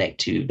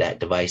connect to that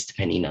device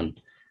depending on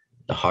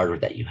the hardware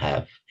that you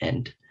have.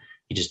 And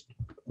you just,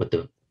 with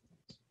the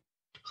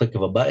click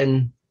of a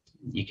button,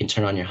 you can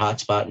turn on your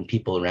hotspot, and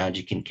people around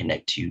you can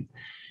connect to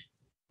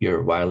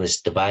your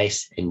wireless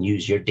device and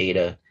use your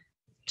data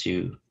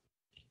to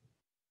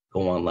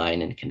go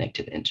online and connect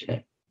to the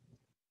internet.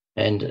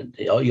 And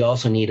you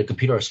also need a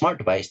computer or a smart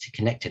device to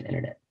connect to the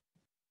internet.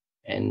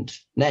 And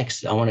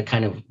next, I want to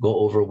kind of go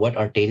over what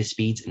are data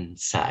speeds and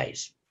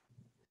size.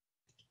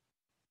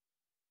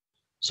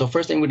 So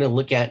first thing we're going to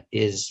look at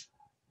is,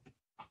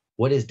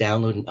 what is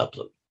download and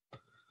upload?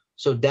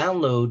 So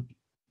download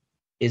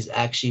is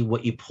actually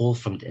what you pull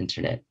from the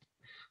internet.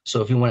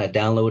 So if you want to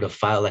download a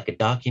file like a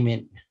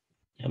document,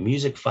 a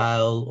music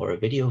file, or a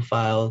video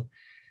file,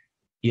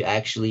 you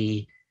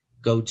actually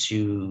go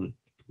to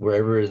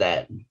wherever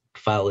that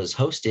file is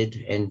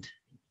hosted, and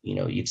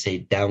you'd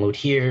say download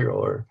here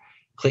or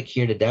click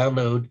here to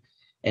download.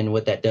 And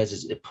what that does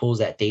is it pulls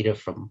that data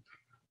from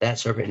that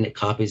server, and it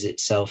copies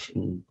itself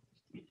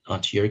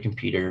onto your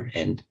computer,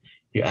 and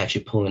you're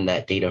actually pulling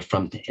that data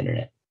from the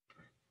internet.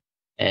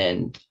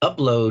 And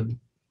upload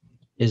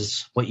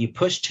is what you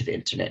push to the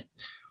internet.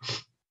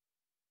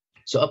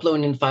 So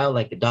uploading a file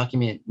like a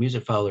document,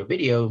 music file, or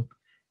video,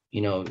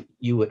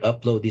 you would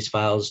upload these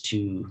files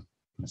to,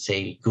 let's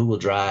say, Google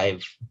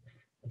Drive,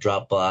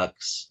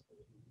 Dropbox,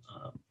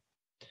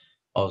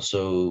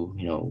 also,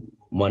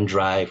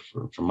 OneDrive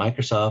from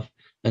Microsoft,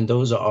 and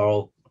those are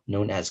all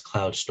known as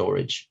cloud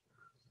storage.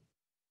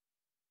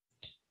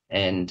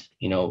 And,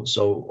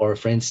 or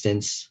for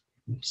instance,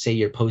 say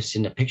you're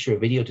posting a picture or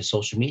video to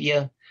social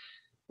media,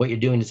 what you're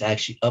doing is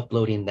actually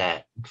uploading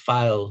that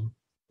file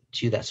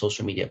to that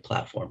social media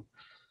platform.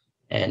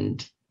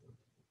 And,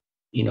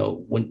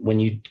 when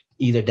you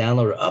either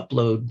download or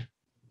upload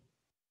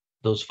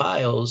those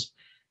files,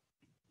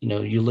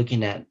 you're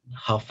looking at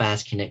how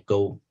fast can it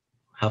go,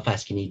 how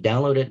fast can you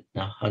download it,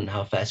 and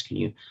how fast can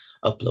you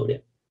upload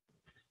it.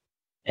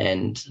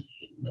 And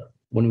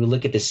when we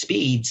look at the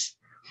speeds,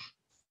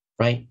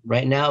 right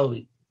now,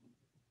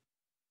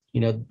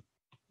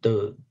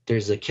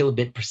 there's a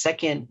kilobit per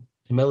second,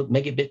 a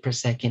megabit per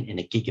second, and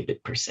a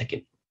gigabit per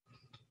second.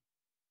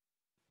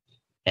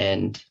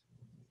 And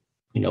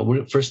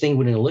first thing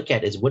we're going to look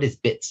at is, what is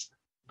bits?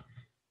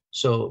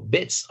 So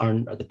bits are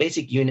the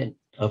basic unit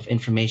of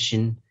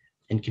information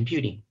in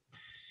computing.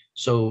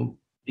 So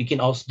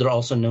they're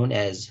also known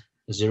as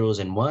zeros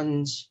and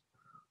ones,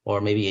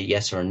 or maybe a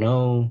yes or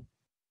no,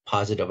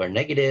 positive or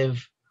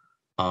negative,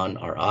 on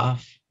or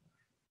off.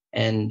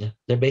 And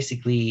they're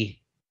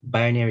basically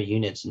binary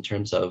units in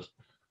terms of,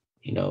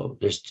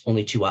 there's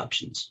only two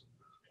options.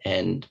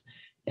 And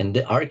in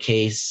our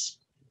case,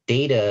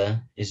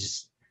 data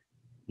is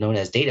known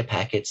as data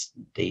packets.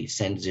 They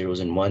send zeros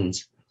and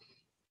ones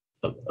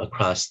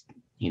across,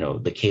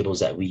 the cables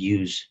that we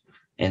use.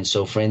 And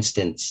so, for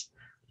instance,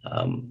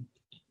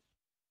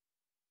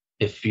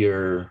 if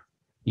you're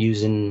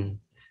using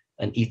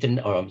an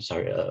Ethernet, or I'm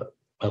sorry,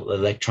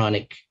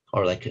 electronic,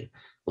 or like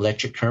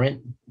electric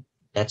current,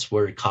 that's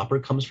where copper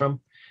comes from,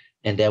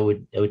 and it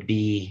would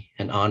be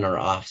an on or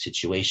off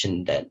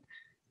situation that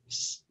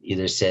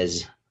either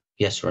says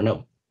yes or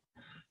no.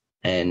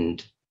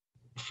 And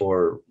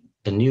for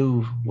the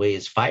new way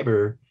is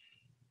fiber,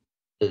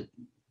 the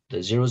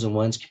zeros and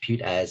ones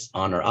compute as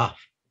on or off.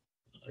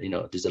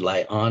 There's a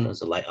light on,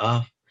 there's a light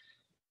off.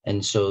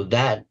 And so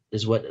that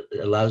is what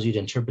allows you to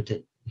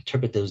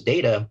interpret those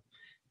data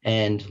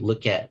and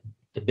look at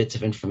the bits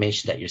of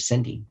information that you're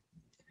sending.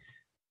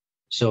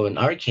 So in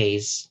our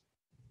case,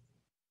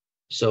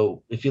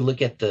 if you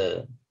look at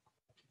the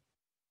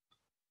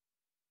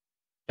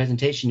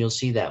presentation, you'll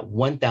see that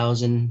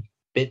 1,000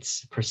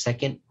 bits per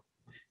second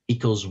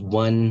equals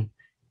 1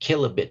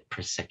 kilobit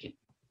per second.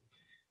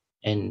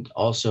 And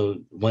also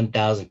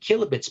 1,000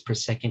 kilobits per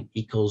second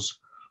equals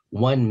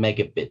 1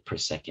 megabit per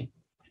second.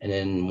 And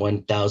then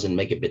 1,000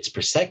 megabits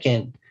per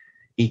second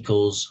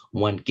equals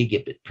 1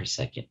 gigabit per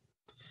second.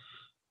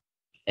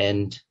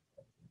 And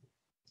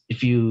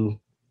if you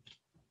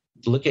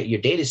look at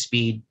your data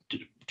speed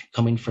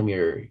coming from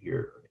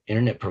your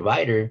internet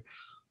provider,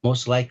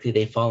 most likely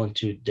they fall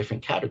into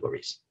different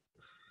categories.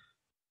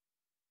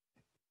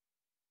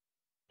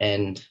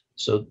 And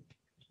so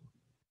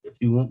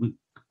when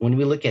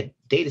we look at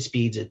data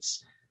speeds,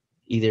 it's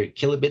either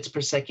kilobits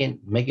per second,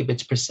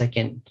 megabits per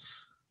second,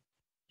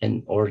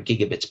 or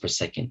gigabits per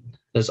second.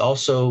 There's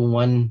also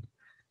one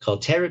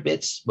called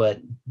terabits,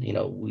 but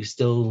we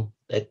still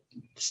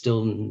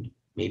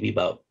maybe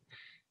about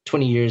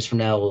 20 years from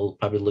now, we'll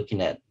probably be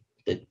looking at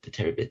the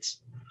terabits.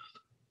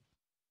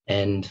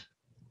 And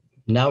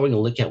now we're going to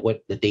look at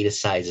what the data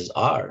sizes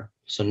are.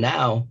 So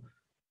now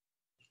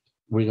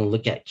we're going to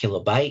look at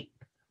kilobyte,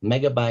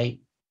 megabyte,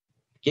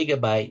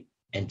 gigabyte,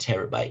 and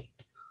terabyte,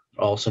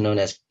 also known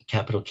as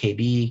capital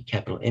KB,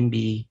 capital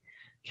MB,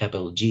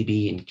 capital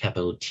GB, and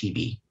capital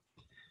TB.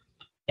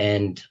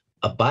 And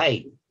a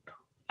byte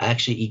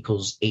actually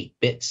equals 8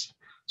 bits.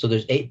 So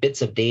there's 8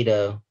 bits of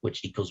data,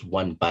 which equals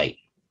 1 byte.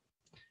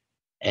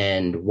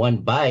 And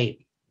 1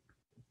 byte,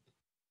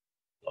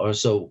 or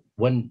so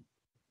 1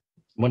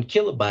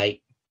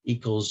 kilobyte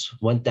equals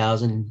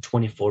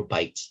 1,024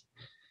 bytes.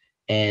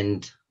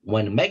 And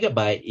 1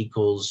 megabyte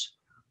equals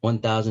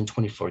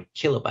 1,024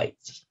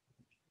 kilobytes.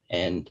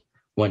 And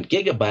 1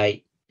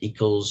 gigabyte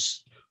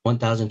equals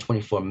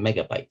 1,024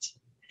 megabytes.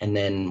 And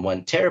then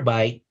 1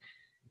 terabyte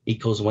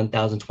equals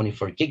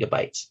 1,024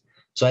 gigabytes.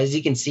 So as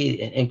you can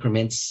see, in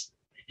increments,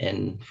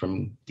 and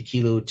from the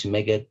kilo to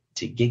mega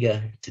to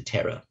giga to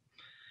tera.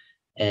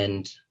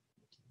 And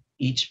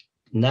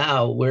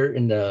now we're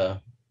in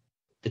the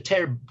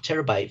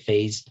terabyte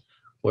phase,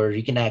 where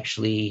you can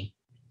actually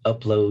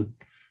upload,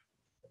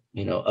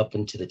 up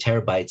into the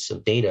terabytes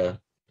of data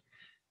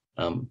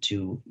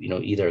to,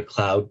 either a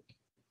cloud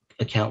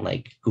account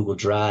like Google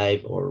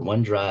Drive or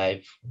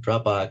OneDrive,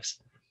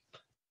 Dropbox.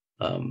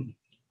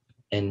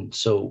 And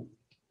so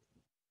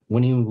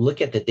when you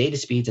look at the data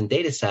speeds and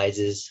data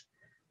sizes,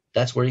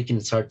 that's where you can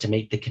start to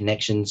make the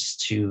connections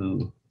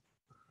to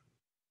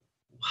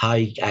how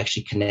you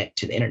actually connect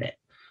to the internet.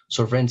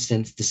 So for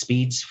instance, the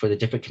speeds for the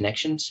different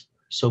connections.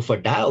 So for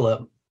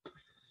dial-up,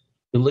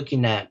 you're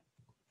looking at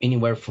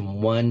anywhere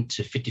from 1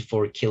 to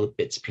 54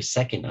 kilobits per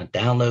second on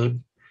download,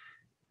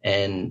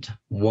 and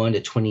 1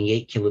 to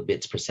 28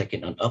 kilobits per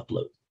second on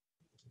upload.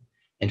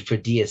 And for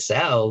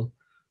DSL,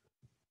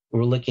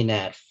 we're looking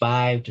at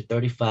 5 to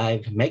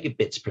 35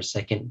 megabits per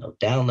second of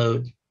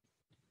download,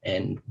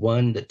 and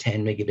 1 to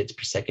 10 megabits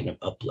per second of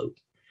upload.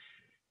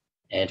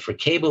 And for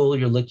cable,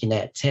 you're looking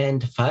at 10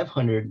 to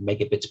 500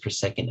 megabits per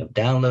second of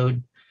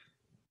download,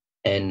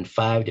 and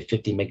 5 to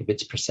 50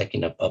 megabits per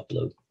second of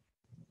upload.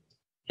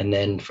 And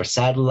then for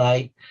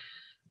satellite,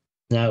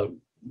 now,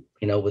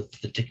 with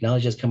the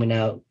technology that's coming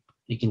out,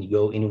 you can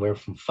go anywhere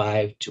from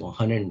 5 to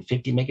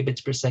 150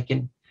 megabits per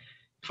second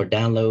for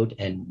download,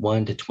 and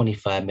 1 to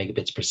 25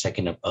 megabits per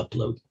second of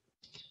upload.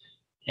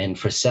 And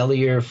for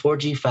cellular,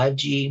 4G,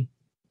 5G,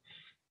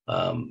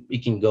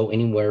 you can go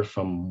anywhere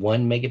from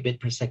 1 megabit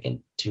per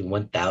second to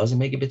 1,000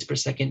 megabits per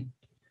second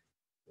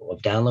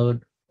of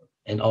download,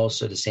 and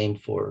also the same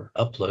for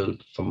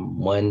upload, from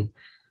 1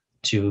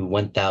 to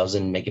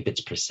 1,000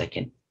 megabits per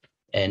second.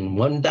 And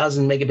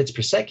 1,000 megabits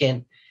per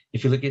second,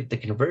 if you look at the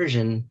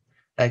conversion,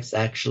 that's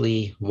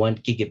actually 1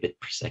 gigabit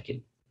per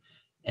second.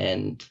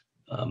 And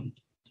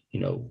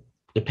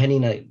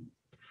depending on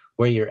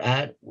where you're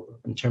at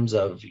in terms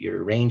of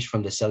your range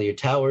from the cellular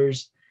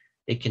towers,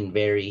 it can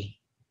vary.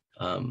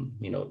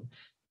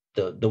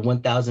 the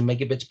 1,000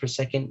 megabits per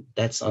second.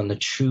 That's on the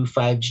true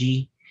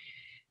 5G.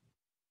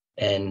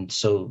 And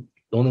so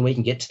the only way you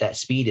can get to that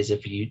speed is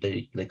if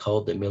they call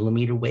it the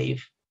millimeter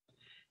wave.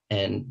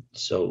 And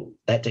so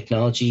that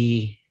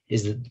technology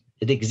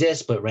it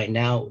exists, but right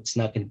now it's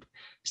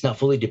not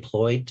fully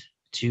deployed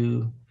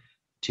to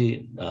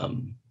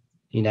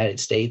United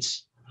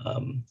States.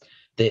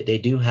 They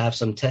do have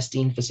some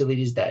testing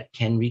facilities that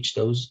can reach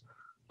those,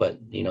 but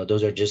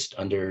those are just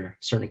under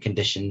certain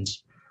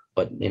conditions.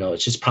 But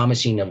it's just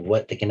promising of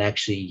what they can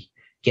actually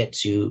get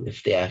to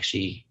if they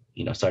actually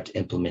start to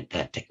implement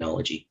that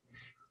technology.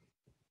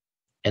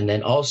 And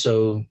then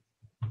also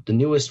the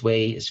newest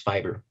way is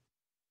fiber.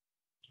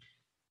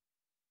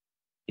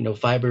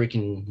 Fiber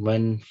can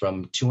run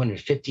from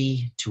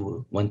 250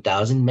 to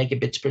 1,000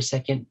 megabits per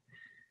second,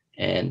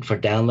 and for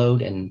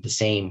download, and the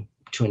same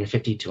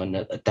 250 to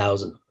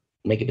 1,000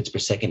 megabits per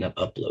second of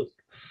upload.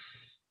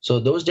 So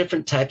those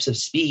different types of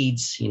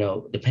speeds,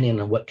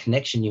 depending on what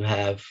connection you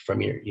have from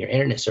your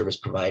internet service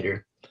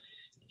provider,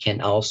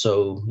 can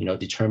also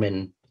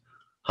determine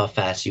how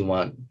fast you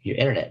want your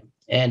internet.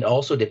 And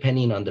also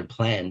depending on their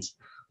plans,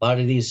 a lot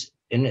of these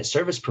internet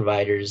service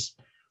providers,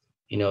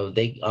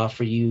 they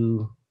offer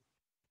you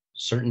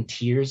certain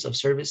tiers of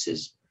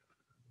services.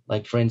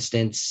 Like for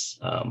instance,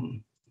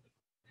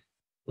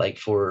 like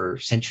for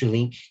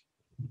CenturyLink,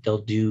 they'll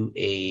do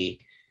a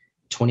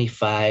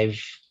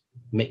 25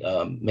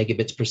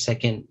 megabits per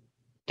second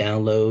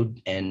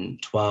download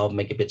and 12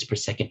 megabits per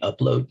second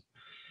upload.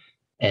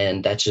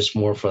 And that's just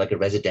more for like a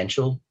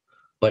residential.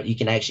 But you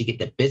can actually get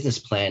the business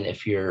plan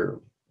if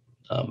you're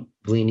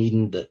really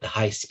needing the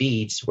high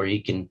speeds, where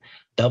you can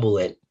double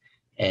it,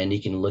 and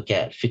you can look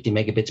at 50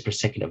 megabits per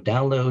second of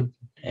download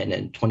and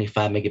then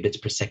 25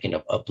 megabits per second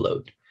of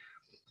upload.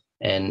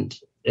 And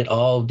it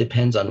all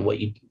depends on what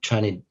you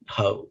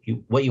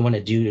want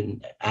to do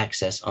and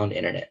access on the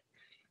internet,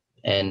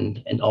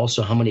 and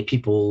also how many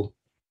people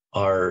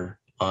are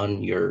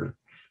on your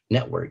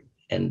network,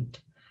 and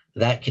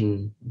that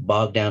can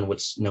bog down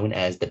what's known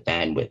as the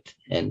bandwidth.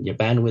 And your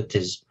bandwidth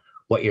is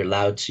what you're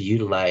allowed to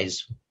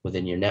utilize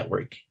within your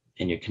network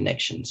and your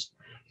connections.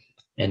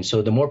 And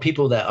so the more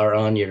people that are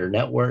on your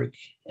network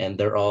and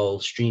they're all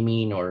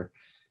streaming or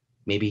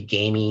maybe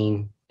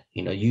gaming,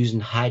 using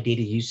high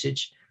data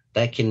usage,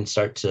 that can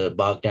start to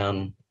bog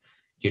down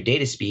your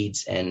data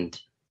speeds and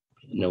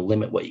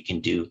limit what you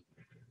can do.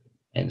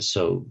 And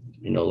so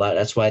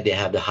that's why they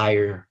have the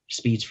higher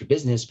speeds for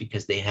business,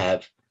 because they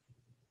have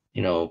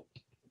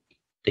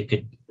they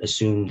could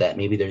assume that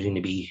maybe there's going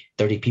to be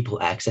 30 people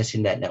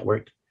accessing that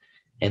network,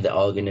 and they're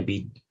all going to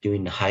be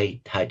doing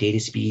high data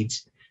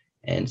speeds.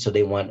 And so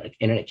they want an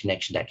internet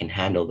connection that can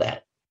handle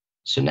that.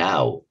 So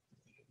now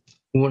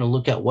we want to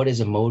look at what is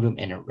a modem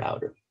and a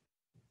router.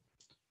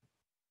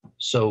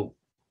 So,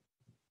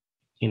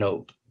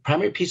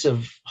 primary piece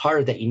of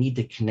hardware that you need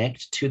to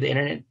connect to the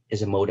internet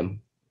is a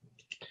modem.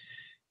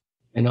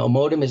 And a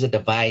modem is a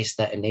device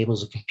that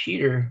enables a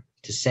computer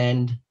to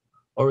send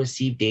or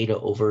receive data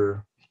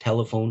over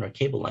telephone or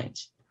cable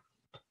lines.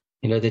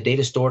 The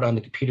data stored on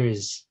the computer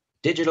is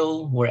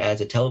digital,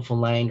 whereas a telephone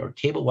line or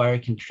cable wire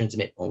can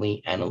transmit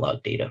only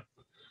analog data.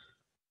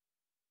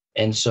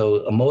 And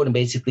so a modem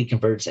basically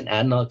converts an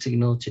analog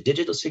signal to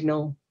digital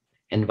signal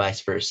and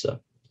vice versa.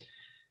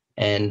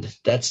 And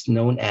that's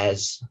known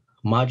as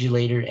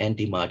modulator and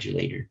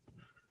demodulator.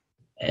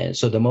 And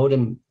so the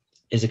modem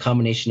is a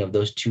combination of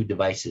those two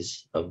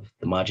devices, of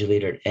the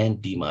modulator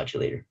and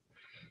demodulator.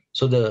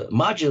 So the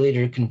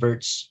modulator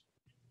converts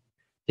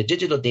the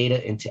digital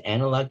data into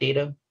analog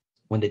data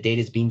when the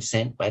data is being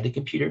sent by the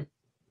computer.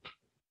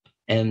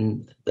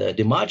 And the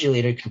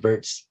demodulator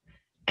converts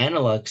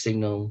analog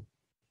signal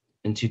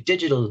into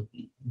digital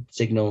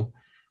signal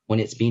when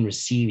it's being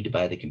received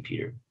by the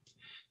computer.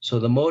 So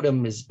the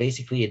modem is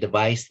basically a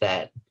device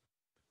that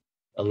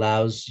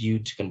allows you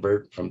to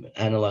convert from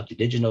analog to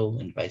digital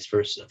and vice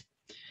versa.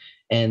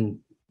 And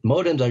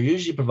modems are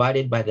usually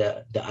provided by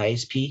the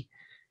ISP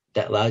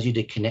that allows you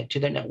to connect to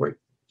their network.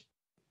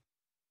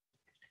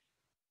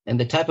 And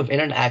the type of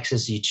internet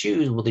access you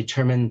choose will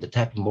determine the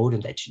type of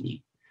modem that you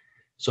need.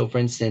 So for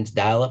instance,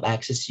 dial-up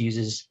access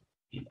uses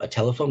a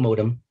telephone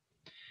modem.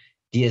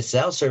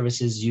 DSL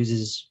services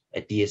uses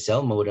a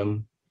DSL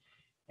modem,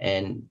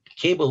 and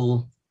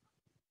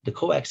the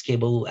coax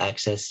cable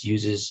access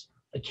uses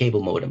a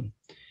cable modem.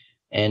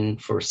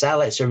 And for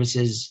satellite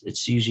services,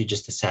 it's usually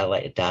just a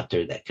satellite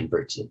adapter that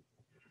converts it.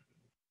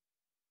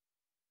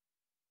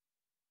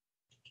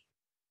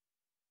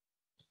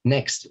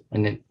 Next,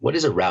 and then what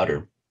is a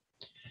router?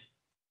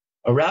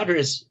 A router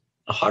is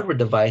a hardware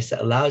device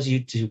that allows you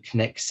to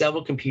connect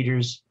several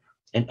computers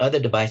and other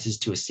devices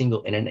to a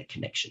single internet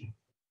connection,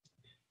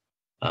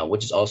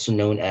 which is also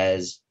known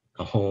as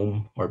a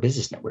home or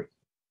business network.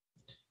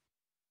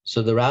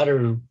 So the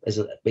router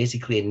is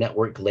basically a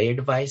network layer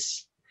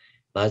device,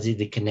 allows you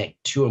to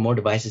connect two or more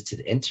devices to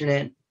the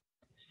internet,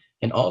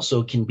 and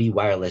also can be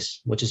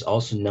wireless, which is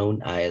also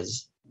known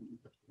as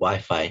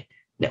Wi-Fi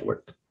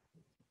network.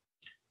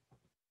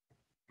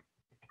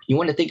 You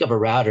want to think of a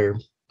router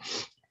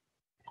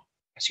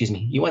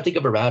you want to think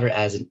of a router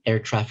as an air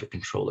traffic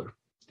controller.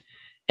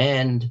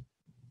 And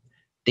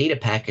data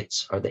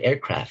packets are the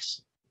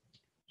aircrafts.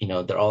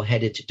 They're all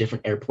headed to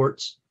different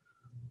airports.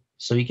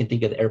 So you can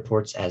think of the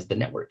airports as the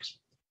networks.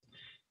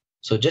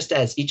 So just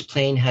as each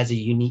plane has a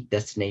unique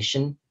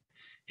destination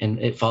and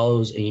it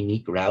follows a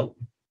unique route,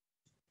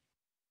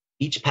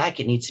 each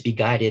packet needs to be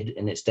guided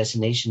in its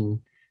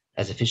destination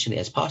as efficiently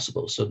as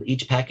possible. So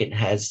each packet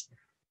has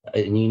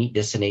a unique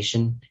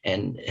destination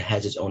and it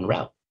has its own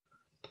route.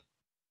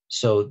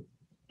 So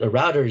the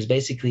router is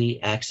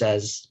basically acts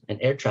as an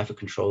air traffic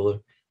controller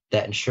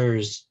that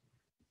ensures,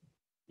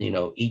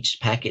 each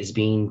packet is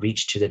being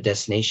reached to the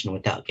destination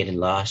without getting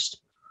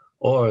lost,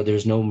 or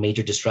there's no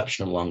major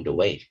disruption along the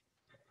way.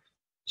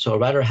 So a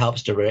router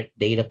helps direct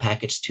data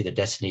packets to the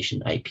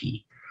destination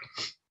IP.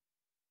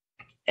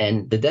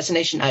 And the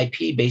destination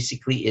IP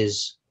basically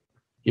is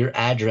your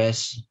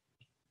address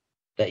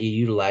that you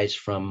utilize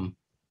from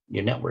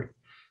your network.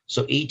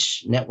 So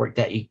each network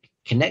that you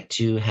connect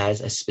to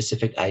has a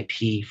specific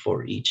IP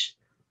for each.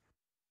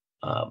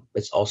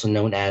 It's also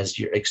known as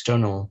your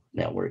external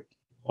network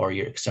or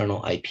your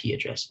external IP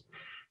address.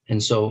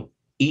 And so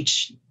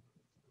each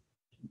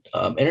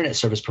internet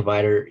service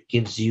provider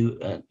gives you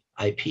an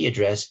IP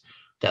address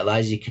that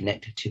allows you to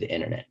connect to the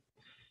internet.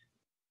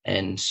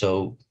 And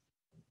so,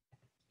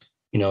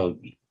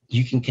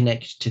 you can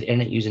connect to the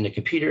internet using a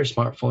computer,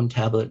 smartphone,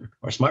 tablet,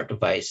 or smart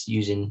device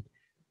using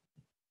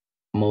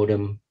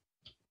modem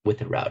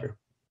with a router.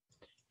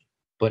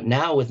 But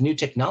now with new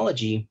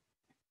technology,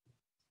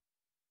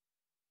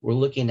 we're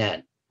looking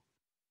at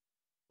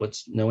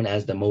what's known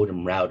as the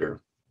modem router.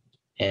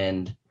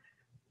 And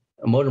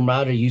a modem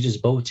router uses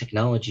both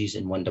technologies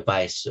in one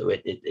device. So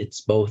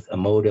it's both a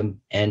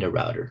modem and a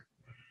router.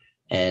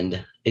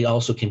 And it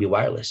also can be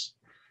wireless.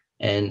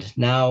 And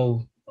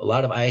now a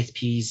lot of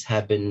ISPs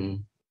have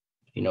been,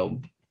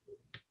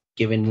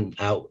 giving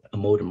out a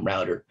modem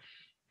router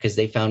because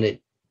they found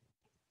it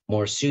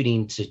more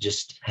suiting to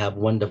just have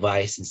one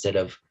device instead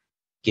of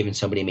giving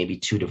somebody maybe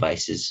two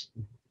devices.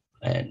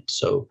 And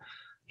so,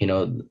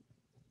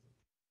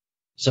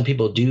 some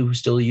people do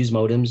still use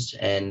modems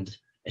and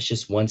it's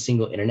just one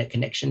single internet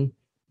connection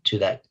to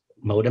that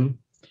modem.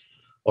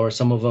 Or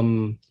some of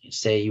them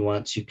say you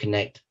want to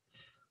connect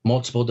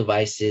multiple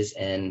devices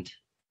and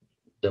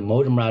the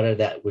modem router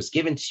that was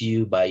given to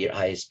you by your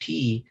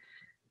ISP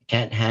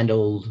can't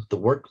handle the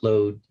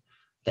workload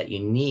that you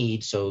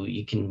need. So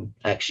you can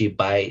actually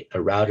buy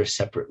a router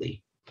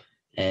separately.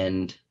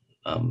 And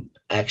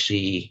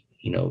actually,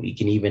 you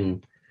can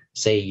even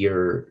say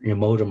your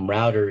modem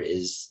router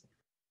is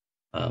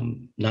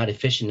not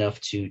efficient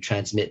enough to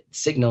transmit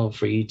signal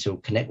for you to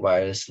connect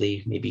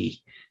wirelessly,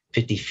 maybe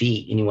 50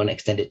 feet, and you want to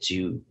extend it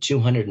to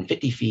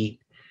 250 feet,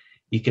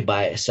 you could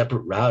buy a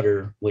separate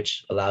router,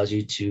 which allows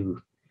you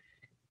to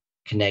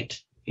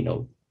connect,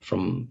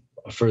 from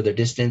a further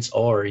distance,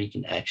 or you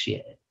can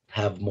actually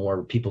have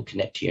more people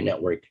connect to your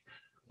network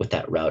with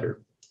that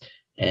router.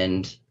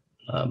 And,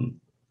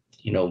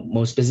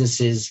 most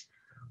businesses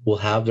will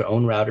have their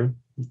own router.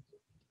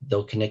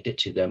 They'll connect it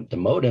to the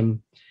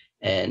modem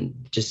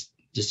and just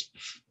to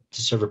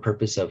serve a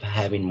purpose of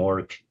having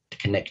more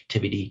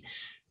connectivity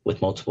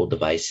with multiple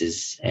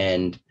devices.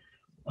 And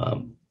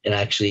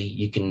actually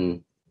you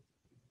can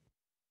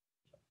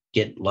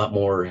get a lot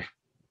more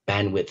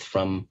bandwidth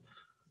from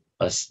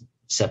us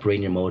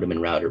separating your modem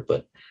and router.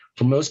 But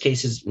for most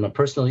cases, in a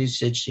personal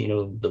usage,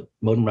 the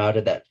modem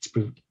router that's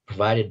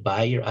provided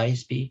by your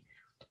ISP,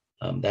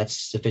 that's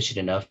sufficient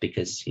enough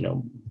because,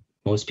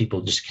 most people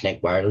just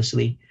connect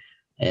wirelessly,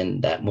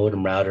 and that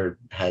modem router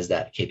has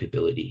that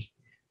capability.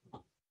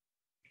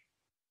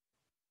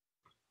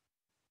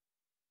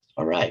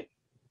 All right.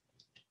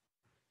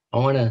 I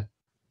want to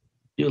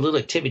do a little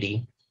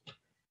activity.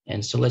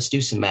 And so let's do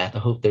some math. I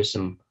hope there's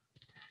some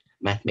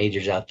math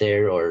majors out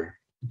there or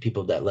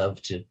people that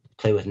love to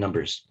play with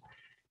numbers.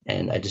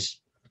 And I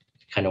just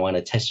kind of want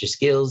to test your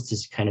skills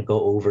to kind of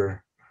go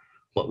over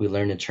what we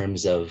learned in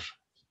terms of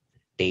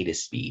data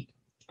speed.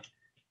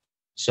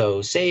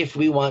 So say if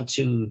we want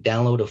to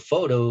download a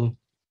photo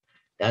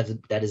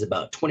that is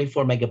about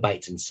 24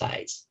 megabytes in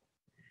size,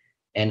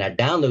 and our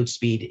download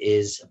speed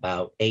is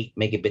about 8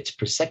 megabits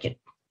per second.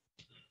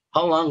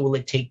 How long will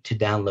it take to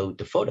download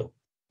the photo?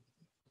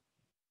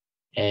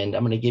 And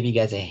I'm going to give you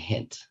guys a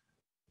hint.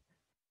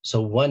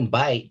 So 1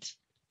 byte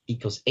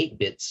equals 8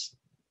 bits.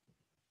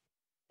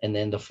 And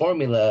then the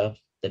formula,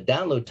 the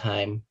download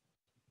time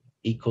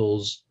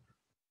equals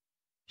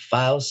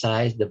file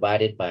size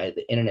divided by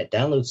the internet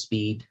download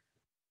speed.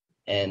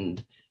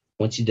 And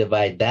once you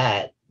divide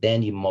that,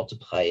 then you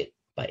multiply it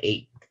by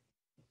 8.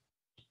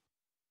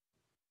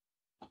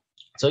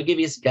 So I'll give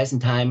you guys some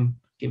time,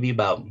 give you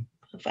about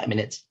 5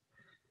 minutes.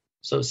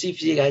 So see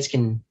if you guys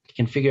can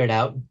figure it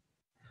out.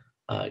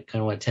 Kind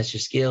of want to test your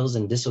skills,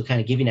 and this will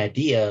kind of give you an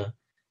idea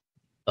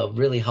of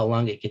really how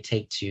long it could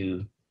take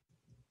to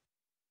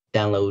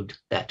download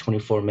that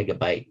 24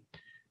 megabyte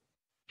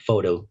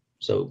photo.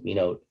 So,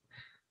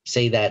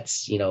 say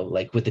that's,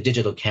 like with the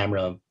digital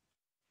camera,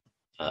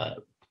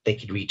 they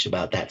could reach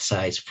about that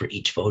size for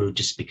each photo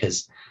just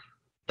because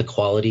the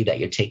quality that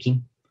you're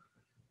taking.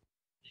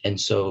 And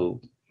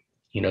so,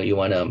 you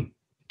want to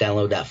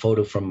download that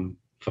photo from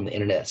the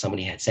internet that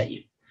somebody had sent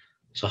you.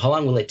 So how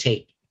long will it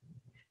take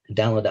to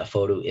download that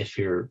photo if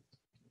your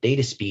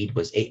data speed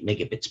was 8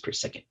 megabits per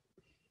second?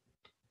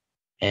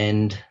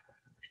 And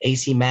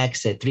AC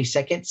Max said 3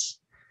 seconds.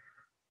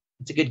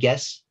 It's a good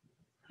guess.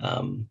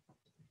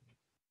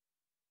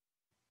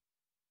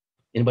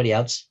 Anybody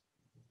else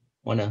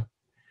want to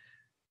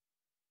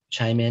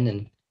chime in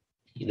and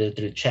either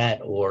through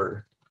chat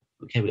or,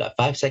 okay, we got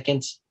 5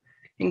 seconds.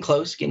 Getting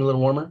close, getting a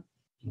little warmer.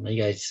 Let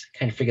you guys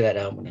kind of figure that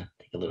out. I'm going to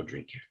take a little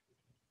drink here.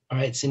 All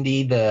right,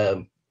 Cindy,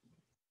 the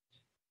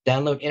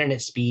download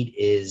internet speed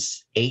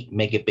is 8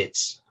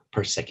 megabits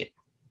per second.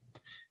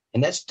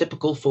 And that's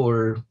typical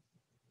for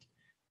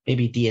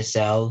maybe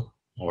DSL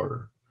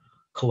or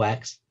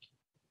Coax.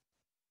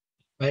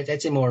 Right,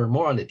 I'd say more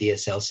on the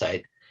DSL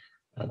side.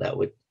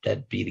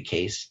 That'd be the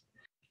case.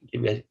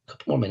 Give you a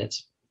couple more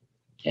minutes,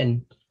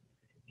 and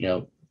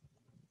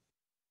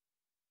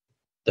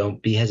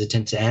don't be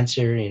hesitant to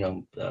answer.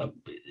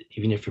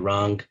 Even if you're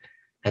wrong,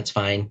 that's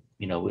fine.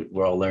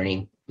 We're all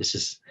learning. This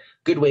is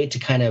a good way to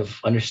kind of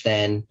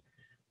understand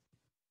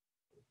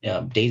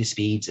data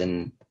speeds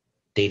and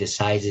data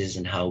sizes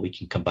and how we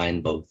can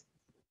combine both,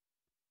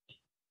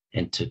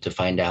 and to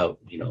find out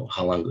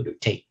how long would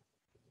it take.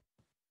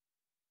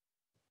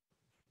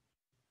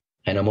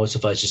 I know most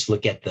of us just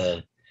look at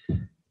the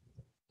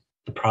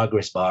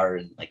progress bar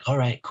and like, all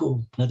right,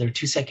 cool, another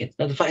 2 seconds,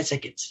 another 5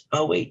 seconds.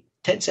 Oh wait,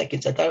 10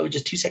 seconds. I thought it was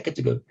just 2 seconds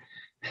ago.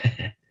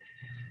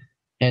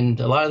 And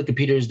a lot of the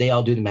computers, they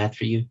all do the math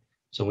for you.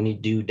 So when you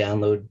do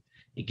download,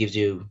 it gives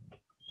you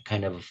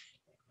kind of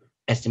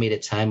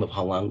estimated time of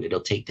how long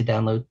it'll take to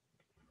download.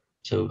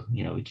 So,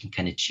 we can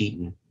kind of cheat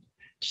and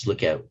just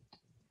look at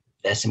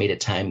the estimated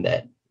time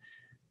that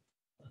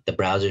the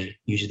browser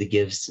usually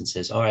gives and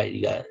says, all right,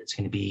 it's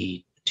going to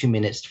be 2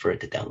 minutes for it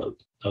to download.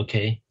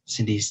 Okay,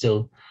 Cindy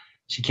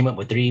she came up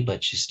with 3,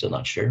 but she's still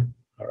not sure.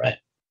 All right.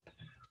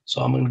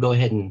 So I'm going to go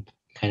ahead and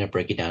kind of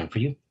break it down for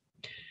you.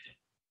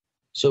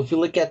 So if we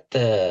look at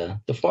the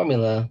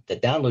formula, the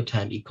download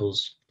time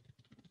equals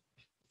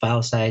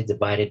file size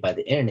divided by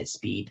the internet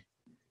speed,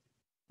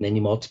 and then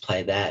you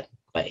multiply that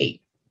by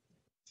 8.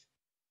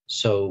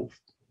 So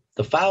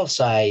the file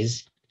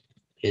size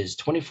is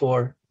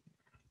 24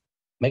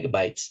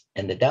 megabytes,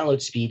 and the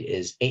download speed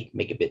is 8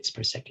 megabits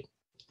per second.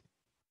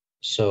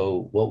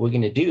 So what we're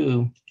going to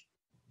do,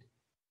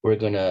 we're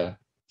going to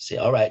say,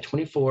 all right,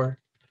 24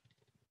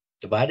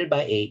 divided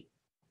by 8,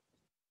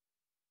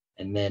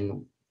 and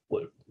then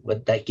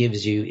what that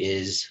gives you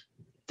is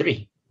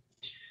 3.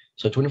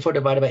 So 24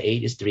 divided by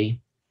 8 is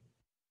 3.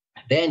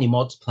 Then you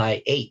multiply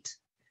 8.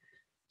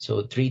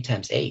 So 3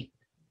 times 8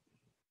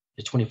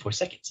 is 24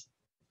 seconds.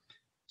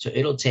 So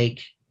it'll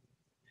take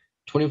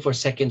 24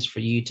 seconds for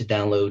you to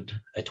download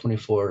a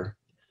 24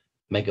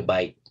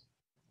 megabyte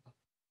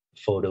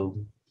photo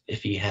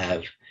if you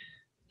have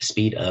a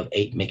speed of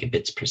 8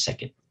 megabits per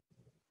second.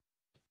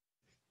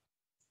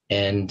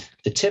 And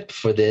the tip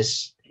for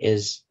this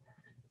is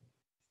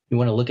you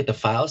want to look at the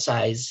file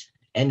size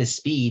and the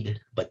speed,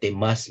 but they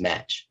must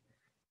match.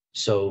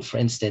 So for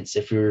instance,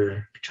 if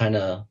you're trying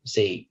to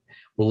say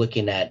we're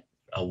looking at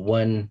a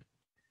 1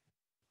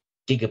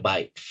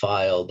 gigabyte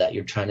file that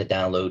you're trying to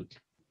download,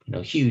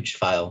 huge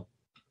file,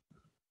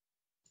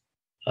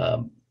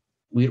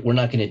 we're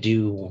not going to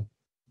do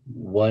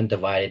 1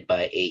 divided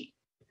by 8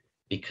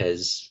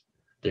 because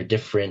they're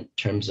different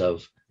terms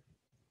of,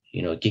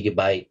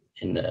 gigabyte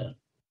and a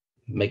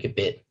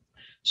megabit.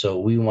 So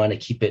we want to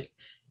keep it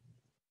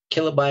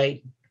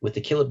kilobyte with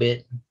a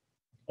kilobit,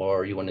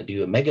 or you want to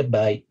do a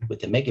megabyte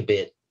with a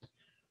megabit,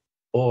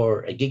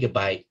 or a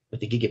gigabyte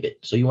with a gigabit.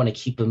 So you want to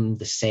keep them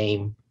the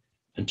same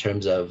in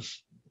terms of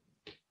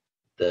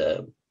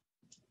the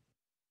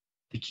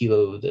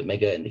kilo, the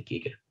mega, and the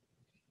giga.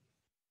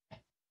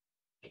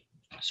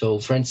 So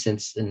for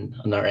instance, in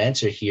our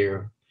answer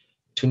here,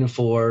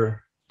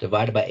 24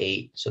 divided by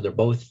 8, so they're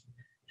both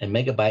a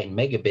megabyte and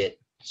megabit,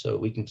 so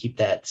we can keep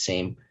that the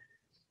same.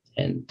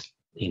 And,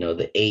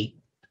 the 8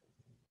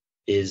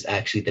 is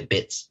actually the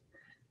bits.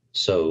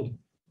 So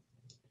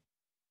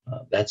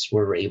that's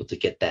where we're able to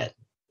get that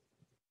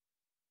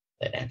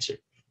answer.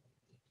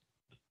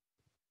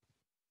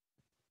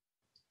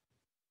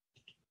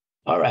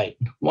 All right,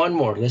 one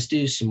more. Let's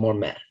do some more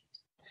math.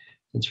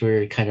 Since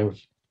we're kind of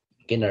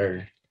getting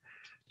our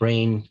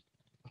brain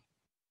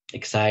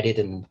excited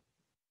and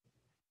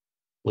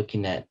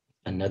looking at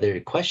another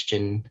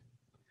question.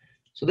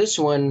 So this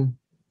one,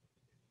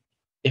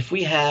 if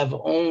we have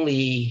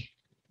only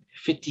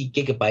 50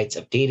 gigabytes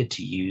of data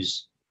to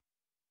use,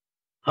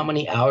 how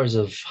many hours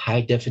of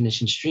high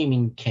definition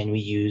streaming can we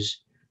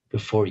use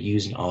before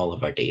using all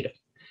of our data?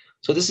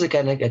 So this is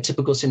kind of a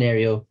typical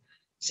scenario.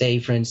 Say,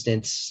 for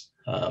instance,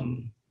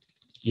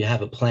 you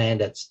have a plan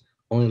that's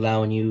only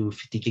allowing you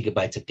 50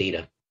 gigabytes of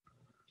data.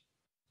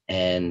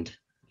 And,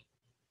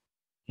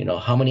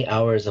 how many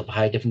hours of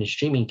high definition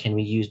streaming can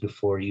we use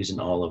before using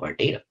all of our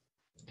data?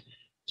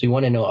 So you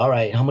want to know, all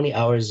right, how many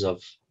hours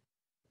of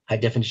high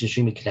definition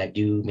streaming can I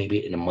do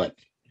maybe in a month?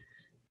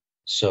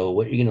 So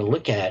what you're going to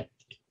look at,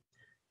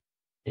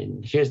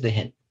 and here's the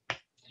hint.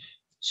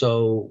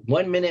 So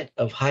 1 minute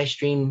of high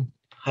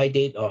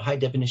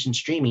definition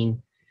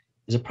streaming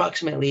is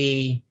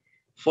approximately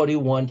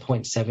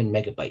 41.7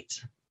 megabytes.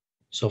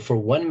 So for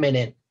 1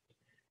 minute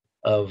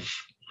of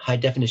high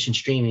definition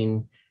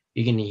streaming,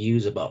 you're going to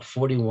use about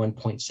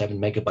 41.7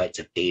 megabytes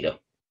of data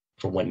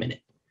for 1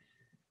 minute.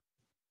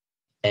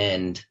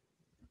 And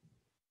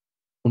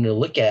when you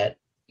look at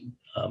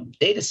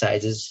data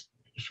sizes,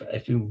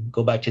 if you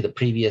go back to the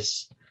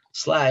previous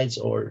slides,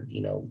 or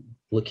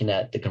looking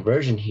at the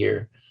conversion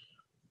here,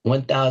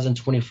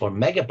 1024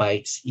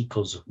 megabytes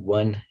equals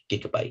 1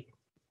 gigabyte.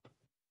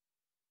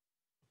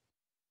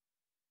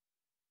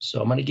 So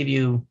I'm going to give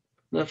you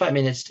another 5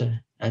 minutes to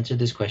answer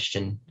this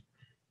question,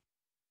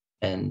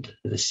 and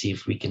let's see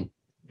if we can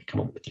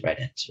come up with the right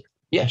answer.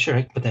 Yeah, sure,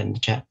 I can put that in the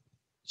chat.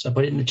 So I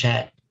put it in the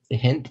chat. The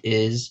hint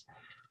is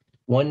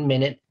 1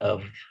 minute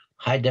of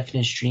high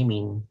definition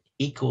streaming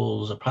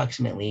equals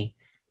approximately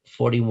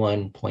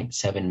 41.7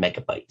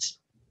 megabytes.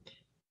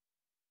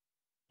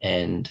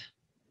 And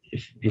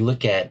if you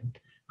look at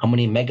how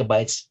many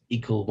megabytes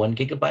equal 1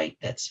 gigabyte,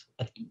 that's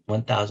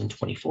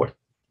 1024.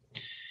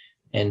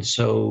 And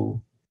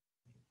so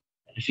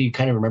if you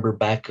kind of remember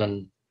back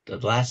on the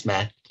last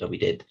math that we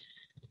did,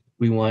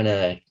 we want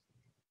to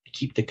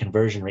keep the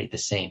conversion rate the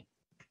same.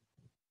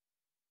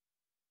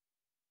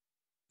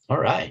 All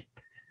right.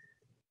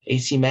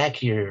 AC Mac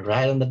here,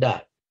 right on the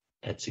dot.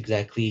 That's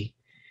exactly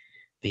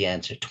the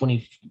answer,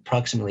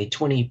 approximately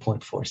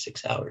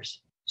 20.46 hours.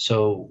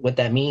 So what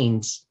that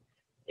means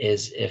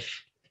is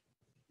if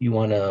you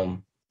want to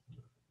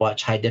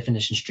watch high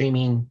definition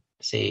streaming,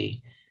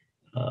 say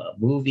a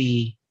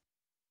movie,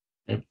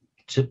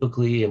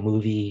 typically a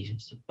movie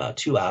is about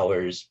 2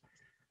 hours.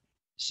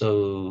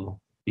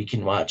 So we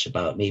can watch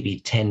about maybe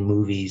 10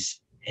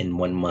 movies in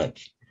 1 month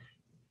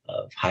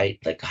of high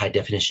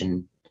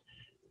definition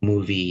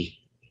movie.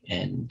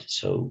 And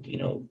so,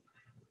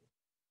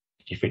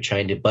 if you're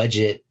trying to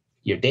budget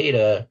your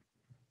data,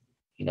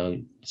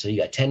 so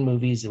you got 10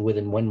 movies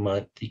within 1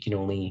 month, you can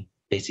only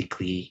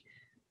basically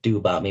do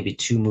about maybe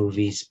 2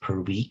 movies per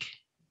week.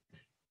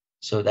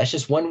 So that's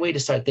just one way to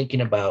start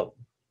thinking about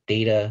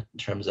data, in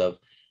terms of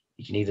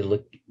you can either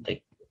look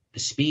like the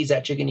speeds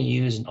that you're going to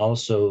use and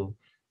also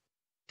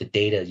the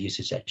data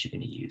usage that you're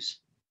going to use.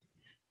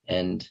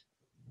 And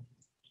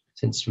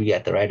since we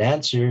got the right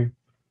answer,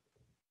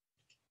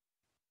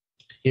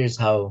 here's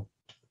how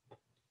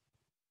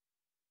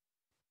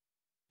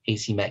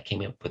AC Mac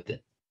came up with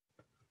it.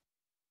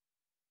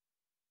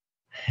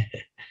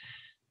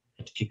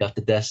 Have to kick off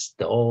the desk,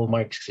 the old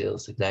Mark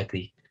skills,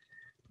 exactly.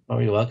 Oh,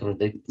 you're welcome.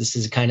 This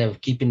is kind of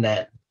keeping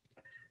that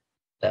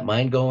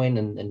mind going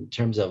in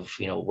terms of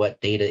what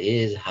data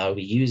is, how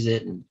we use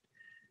it,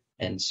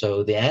 and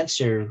so the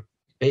answer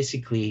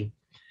basically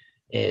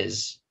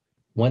is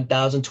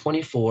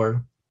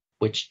 1024,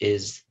 which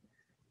is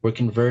we're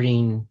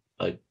converting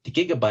the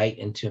gigabyte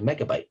into a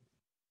megabyte.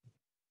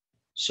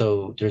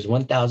 So there's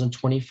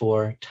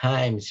 1024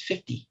 times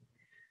 50.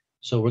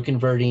 So we're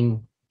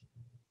converting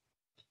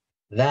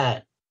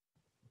that.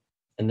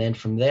 And then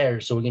from there,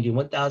 so we're going to do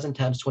 1000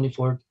 times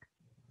 24,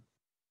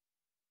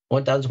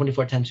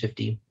 1024 times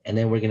 50. And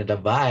then we're going to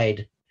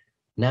divide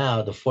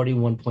now the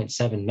 41.7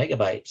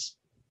 megabytes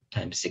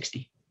times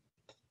 60.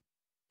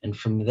 And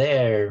from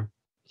there,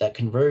 that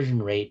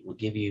conversion rate will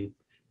give you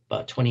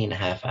about 20 and a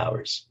half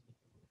hours.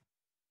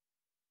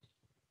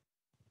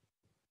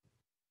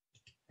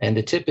 And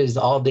the tip is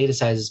all data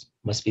sizes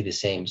must be the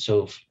same.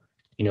 So, if,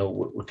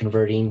 we're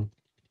converting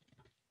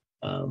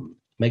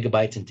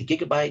megabytes into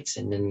gigabytes,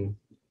 and then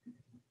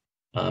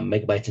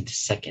megabytes into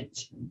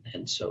seconds,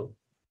 and so,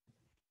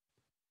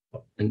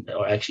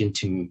 or actually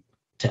into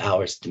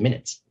hours to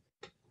minutes.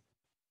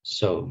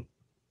 So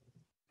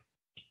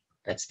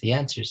that's the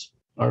answers.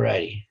 All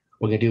righty,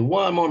 we're gonna do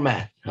one more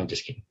math. I'm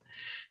just kidding.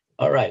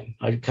 All right,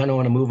 I kind of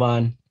want to move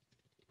on.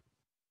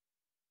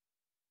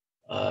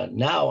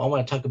 Now I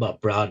want to talk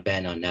about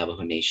broadband on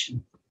Navajo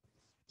Nation.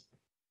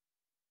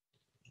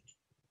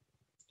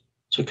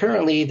 So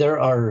currently there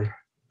are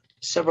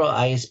several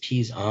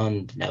ISPs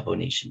on the Navajo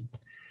Nation.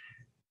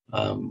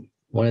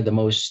 One of the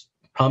most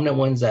prominent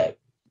ones that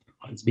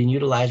is being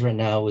utilized right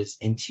now is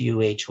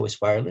NTUA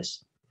Choice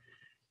Wireless.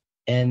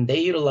 And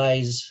they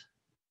utilize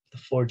the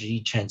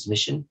 4G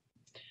transmission in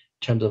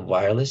terms of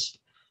wireless.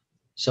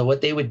 So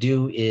what they would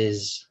do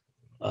is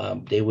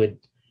they would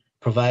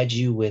provide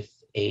you with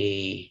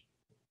a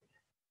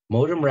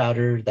modem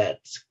router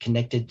that's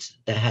connected,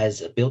 that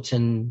has a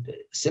built-in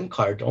SIM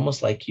card,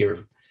 almost like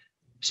your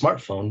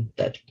smartphone,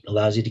 that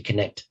allows you to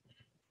connect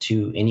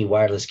to any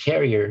wireless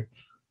carrier.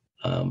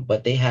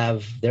 But they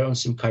have their own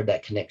SIM card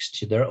that connects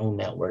to their own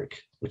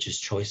network, which is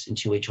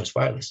NTUA Choice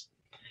Wireless.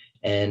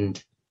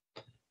 And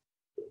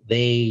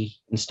they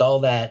install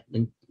that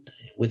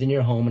within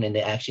your home, and then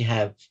they actually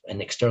have an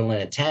external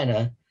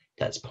antenna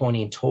that's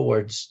pointing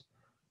towards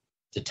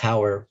the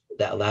tower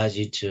that allows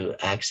you to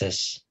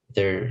access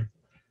their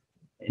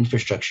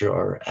infrastructure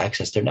or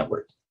access their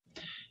network.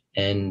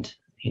 And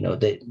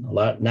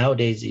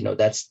nowadays,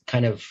 that's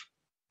kind of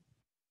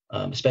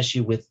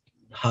especially with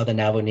how the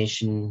Navajo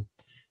Nation,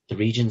 the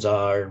regions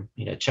are,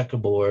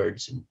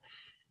 checkerboards, and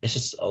it's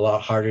just a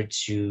lot harder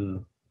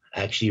to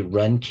actually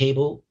run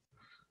cable.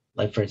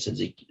 Like for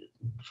instance,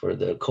 for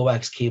the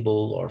coax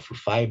cable or for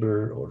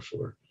fiber or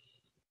for,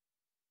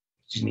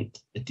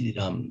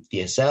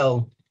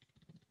 DSL,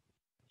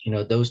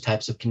 those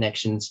types of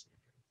connections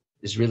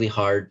is really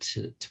hard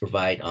to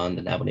provide on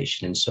the Navajo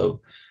Nation. And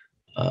so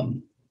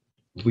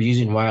we're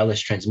using wireless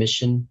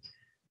transmission.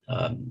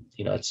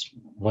 It's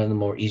one of the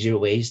more easier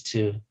ways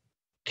to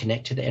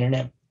connect to the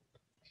internet.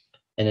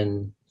 And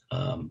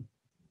then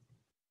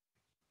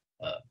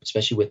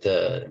especially with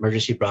the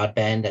emergency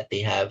broadband that they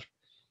have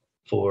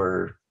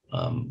for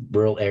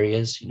rural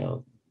areas,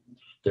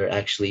 they're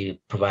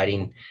actually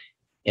providing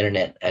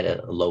internet at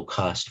a low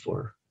cost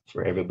for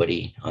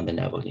everybody on the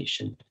Navajo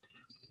Nation.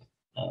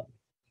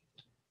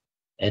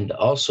 And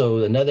also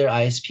another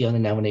ISP on the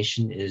Navajo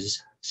Nation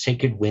is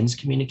Sacred Winds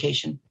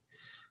Communication.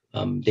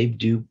 They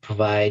do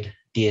provide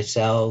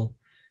DSL,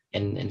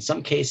 and in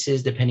some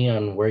cases, depending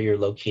on where you're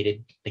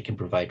located, they can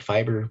provide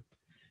fiber.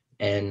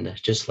 And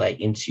just like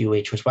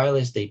NCOH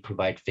Wireless, they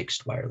provide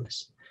fixed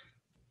wireless.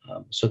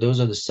 So those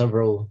are the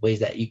several ways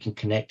that you can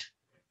connect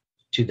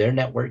to their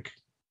network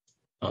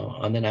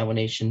on the Navajo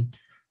Nation.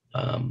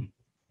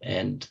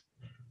 And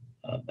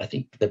I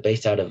think they're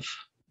based out of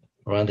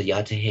around the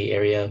Yatahe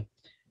area.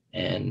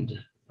 And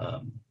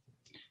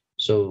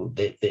so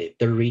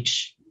their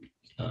reach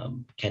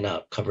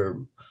cannot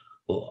cover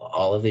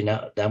all of the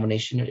Navajo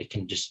Nation. It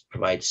can just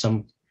provide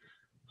some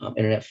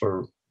internet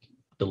for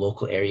the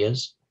local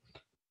areas.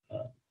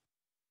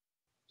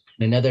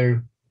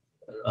 Another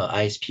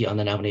ISP on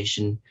the Navajo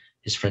Nation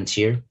is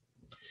Frontier,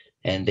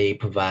 and they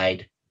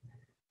provide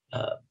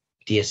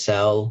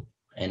DSL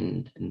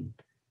and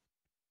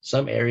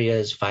some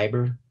areas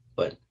fiber,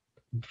 but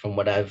from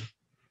what I've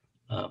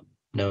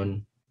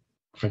known,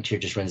 Frontier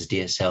just runs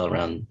DSL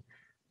around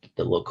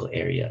the local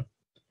area.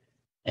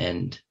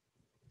 And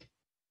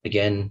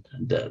again,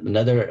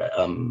 another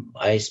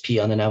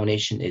ISP on the Navajo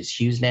Nation is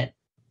HughesNet.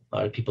 A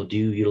lot of people do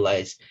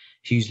utilize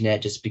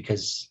HughesNet just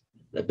because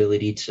the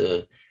ability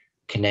to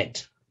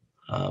connect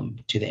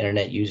to the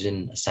internet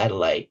using a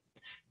satellite.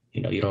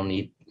 You don't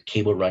need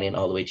cable running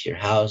all the way to your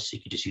house.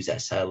 You can just use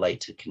that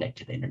satellite to connect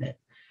to the internet.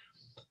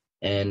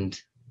 And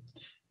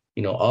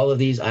all of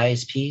these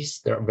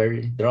ISPs,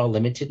 they're all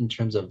limited in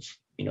terms of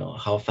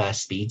how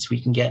fast speeds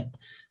we can get.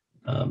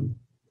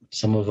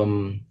 Some of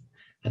them,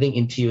 I think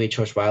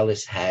NTUH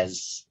Wireless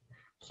has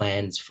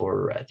plans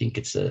for, I think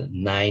it's a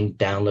 9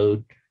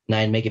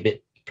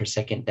 megabit per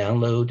second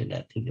download, and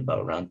I think about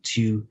around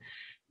 2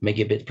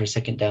 megabit per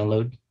second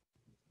download.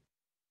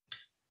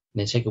 And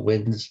then Sacred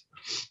Winds,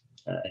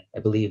 I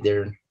believe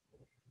they're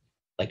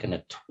like on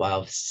a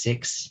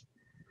 12.6,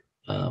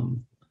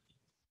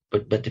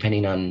 but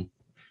depending on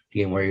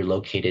again where you're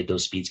located,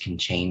 those speeds can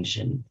change,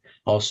 and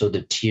also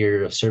the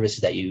tier of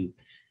services that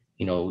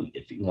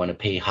if you want to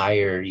pay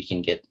higher, you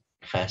can get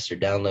faster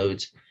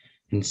downloads.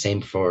 And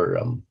same for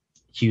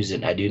Hughes.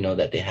 And I do know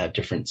that they have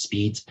different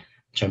speeds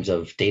in terms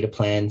of data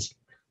plans.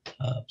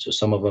 So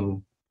some of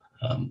them,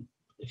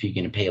 if you're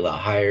going to pay a lot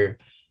higher,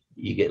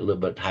 you get a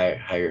little bit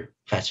higher,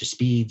 faster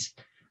speeds.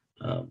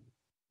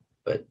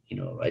 But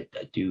I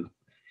do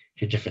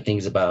hear different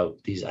things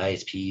about these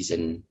ISPs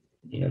and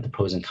the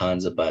pros and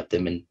cons about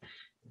them. And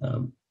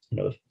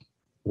if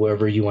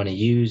wherever you want to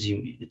use,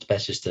 it's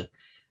best just to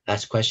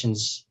ask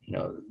questions.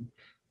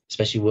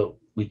 Especially what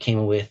we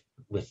came with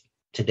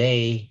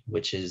today,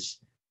 which is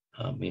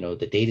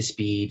the data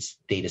speeds,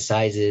 data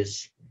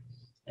sizes,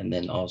 and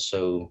then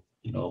also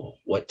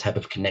what type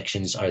of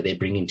connections are they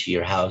bringing to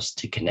your house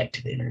to connect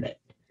to the internet.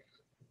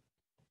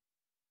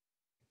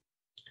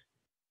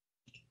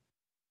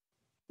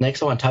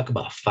 Next, I want to talk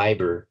about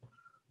fiber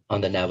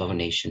on the Navajo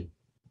Nation.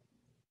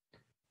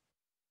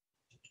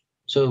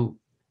 So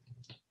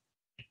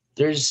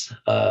there's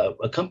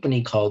a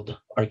company called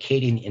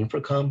Arcadian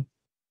Infracom,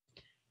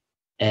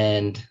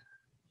 and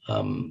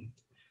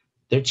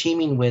they're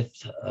teaming with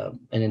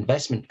an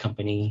investment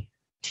company,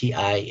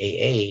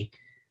 TIAA,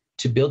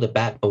 to build a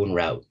backbone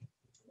route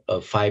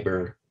of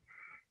fiber,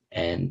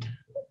 and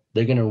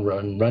they're going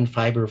to run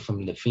fiber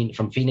from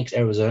Phoenix,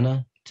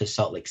 Arizona to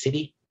Salt Lake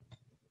City,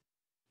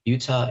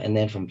 Utah, and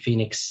then from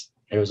Phoenix,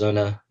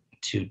 Arizona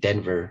to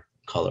Denver,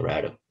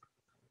 Colorado.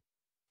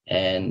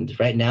 And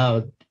right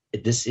now,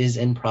 this is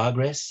in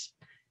progress,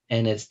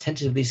 and it's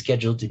tentatively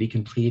scheduled to be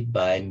completed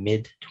by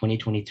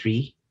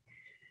mid-2023.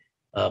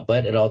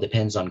 But it all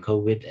depends on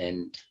COVID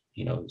and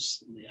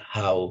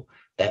how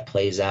that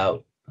plays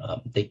out.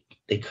 They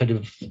could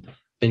have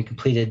been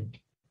completed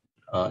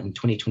in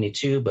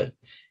 2022, but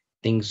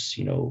things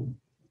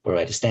were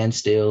at a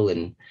standstill,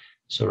 and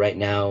so right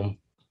now,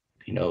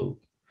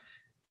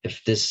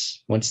 if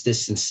once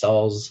this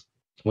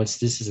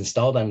is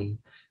installed in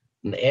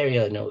the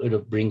area, it'll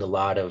bring a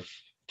lot of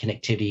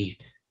connectivity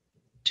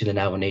to the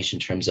Navajo Nation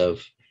in terms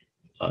of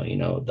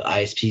the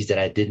ISPs that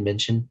I did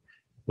mention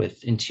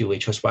with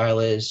NTUH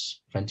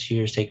Wireless,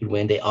 Frontier, Sacred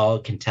Wind. They all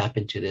can tap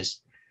into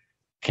this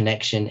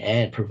connection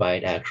and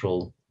provide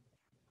actual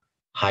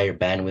higher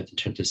bandwidth in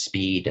terms of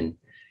speed, and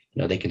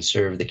they can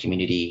serve the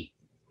community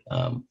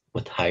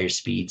with higher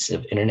speeds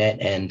of internet,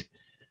 and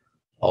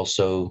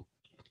also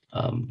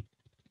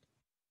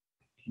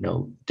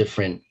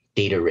different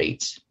data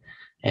rates.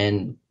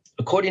 And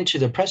according to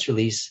the press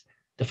release,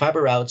 the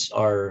fiber routes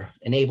are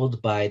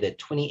enabled by the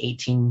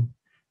 2018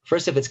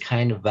 first of its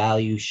kind of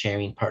value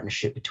sharing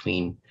partnership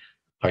between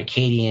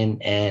Arcadian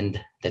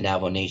and the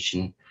Navajo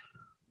Nation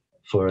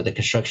for the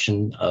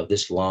construction of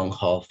this long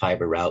haul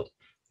fiber route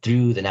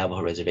through the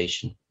Navajo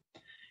reservation.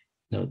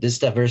 This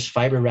diverse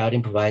fiber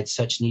routing provides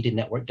such needed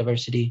network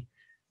diversity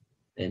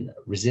and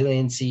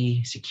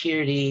resiliency,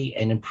 security,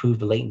 and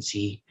improved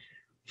latency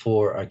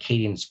for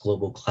Arcadian's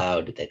global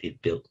cloud that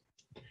they've built,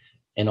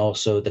 and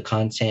also the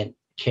content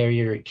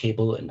carrier,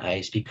 cable, and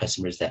ISP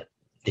customers that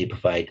they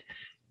provide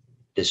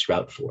this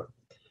route for.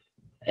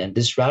 And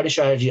this routing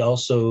strategy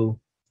also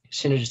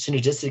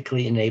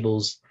synergistically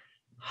enables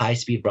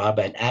high-speed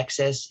broadband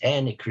access,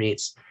 and it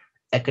creates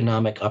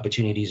economic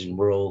opportunities in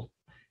rural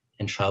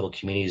and tribal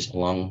communities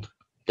along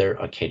their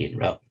Arcadian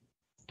route.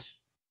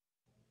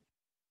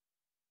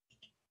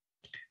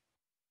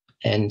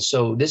 And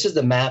so this is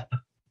the map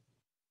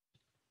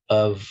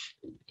of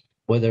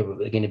whether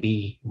we're going to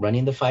be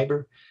running the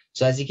fiber.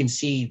 So as you can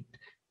see,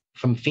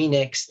 from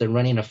Phoenix, they're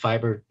running a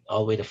fiber all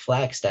the way to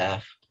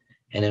Flagstaff,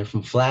 and then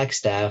from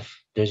Flagstaff,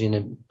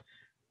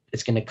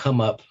 it's going to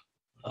come up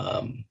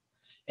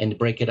and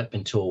break it up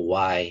into a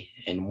Y,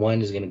 and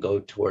one is going to go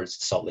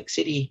towards Salt Lake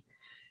City,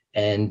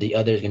 and the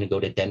other is going to go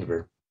to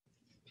Denver.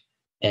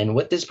 And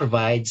what this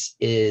provides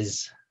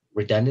is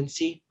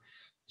redundancy.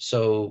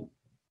 So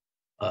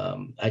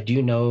I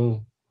do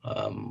know,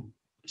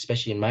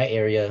 especially in my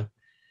area,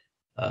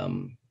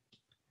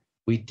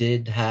 we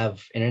did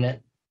have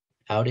internet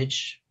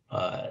outage.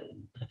 I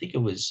think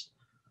it was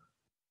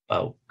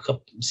about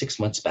 6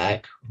 months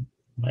back.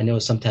 I know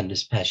sometime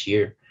this past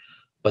year,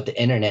 but the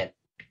internet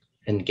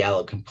in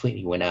Gallup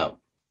completely went out.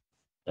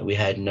 We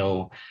had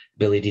no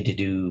ability to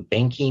do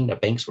banking. Our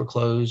banks were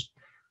closed.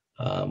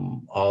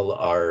 All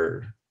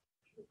our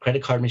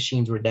credit card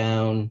machines were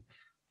down.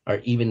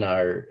 Even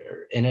our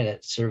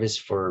internet service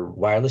for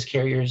wireless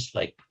carriers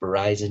like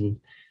Verizon,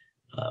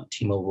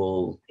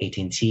 T-Mobile,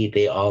 AT&T,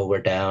 they all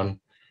were down.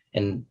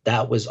 And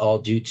that was all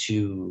due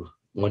to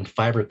one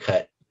fiber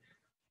cut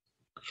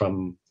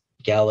from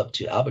Gallup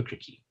to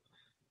Albuquerque.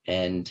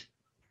 And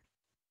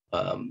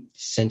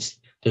since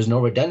there's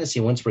no redundancy,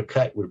 once we're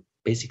cut, we're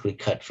basically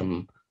cut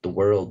from the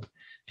world,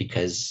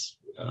 because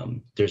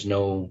there's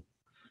no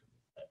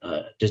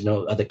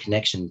other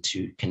connection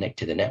to connect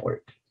to the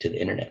network, to the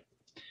internet.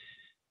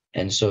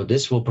 And so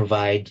this will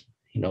provide,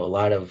 a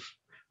lot of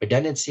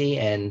redundancy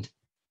and,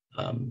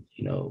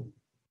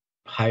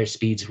 higher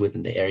speeds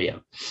within the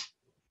area.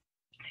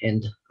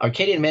 And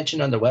Arcadian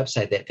mentioned on their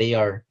website that they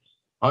are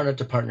honored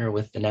to partner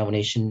with the Navajo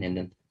Nation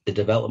in the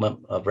development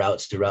of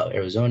routes throughout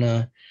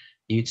Arizona,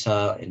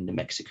 Utah, and New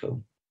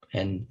Mexico.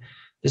 And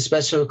this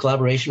special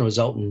collaboration will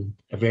result in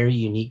a very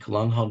unique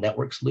long-haul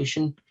network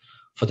solution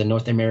for the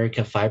North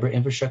America fiber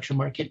infrastructure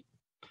market.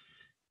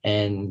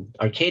 And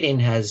Arcadian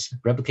has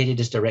replicated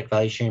this direct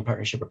value sharing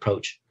partnership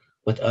approach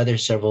with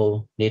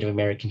several Native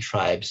American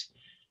tribes,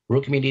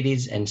 rural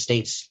communities, and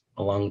states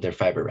along their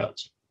fiber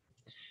routes.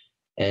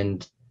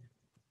 And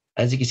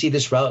as you can see,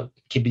 this route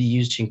can be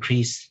used to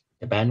increase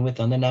the bandwidth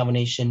on the Navajo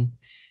Nation,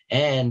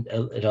 and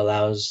it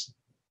allows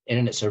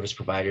internet service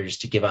providers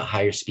to give out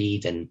higher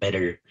speeds and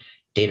better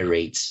data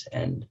rates.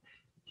 And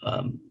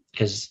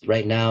because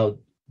right now,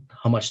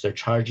 how much they're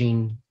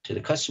charging to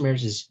the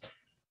customers is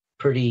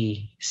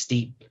pretty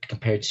steep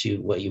compared to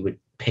what you would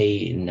pay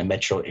in a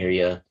metro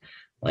area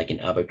like in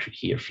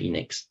Albuquerque or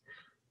Phoenix.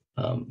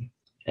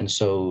 And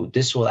so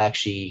this will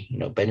actually,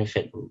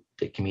 benefit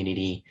the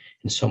community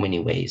in so many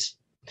ways.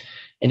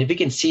 And if you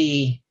can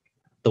see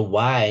the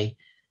Y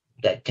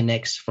that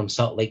connects from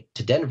Salt Lake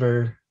to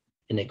Denver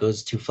and it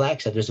goes to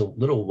Flagstaff, there's a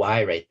little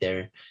Y right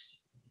there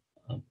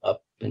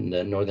up in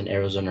the northern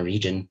Arizona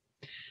region.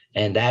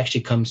 And that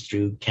actually comes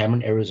through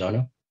Cameron,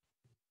 Arizona.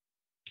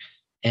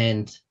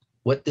 And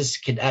what this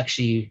could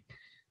actually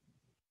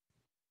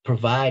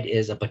provide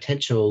is a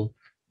potential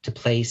to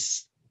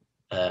place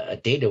a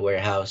data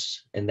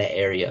warehouse in that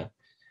area,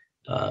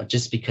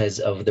 just because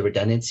of the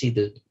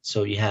redundancy.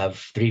 So you have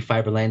 3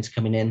 fiber lines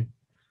coming in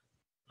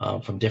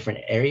from different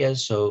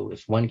areas. So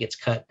if one gets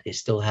cut, they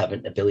still have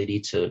an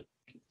ability to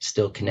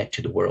still connect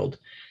to the world.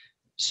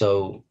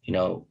 So,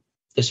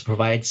 this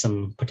provides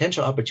some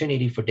potential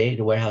opportunity for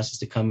data warehouses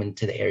to come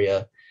into the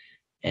area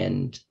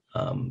and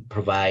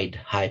provide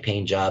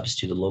high-paying jobs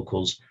to the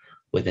locals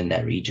within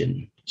that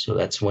region. So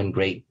that's one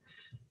great,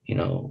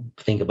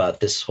 thing about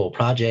this whole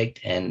project,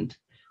 and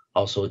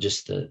also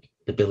just the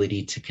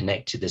ability to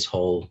connect to this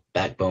whole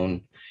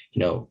backbone.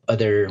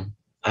 Other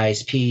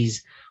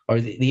ISPs or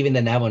even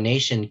the Navajo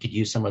Nation could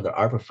use some of their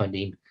ARPA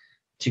funding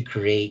to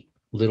create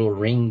little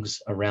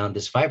rings around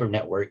this fiber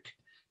network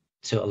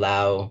to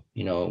allow,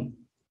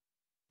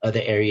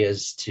 other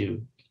areas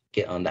to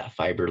get on that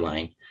fiber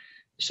line.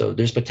 So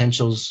there's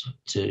potentials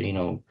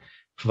to,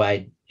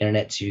 provide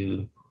internet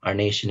to our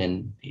nation.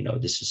 And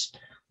I'm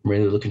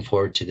really looking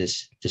forward to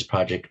this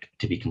project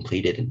to be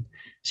completed and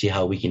see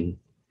how we can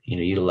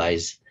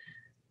utilize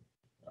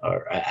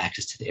our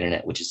access to the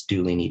internet, which is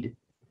duly needed.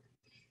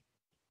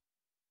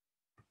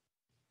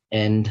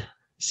 And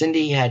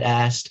Cindy had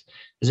asked,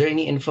 is there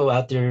any info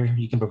out there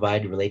you can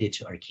provide related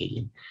to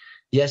Arcadian?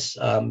 Yes,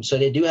 so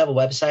they do have a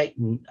website,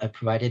 and I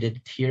provided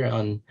it here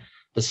on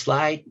the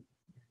slide,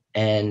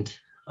 and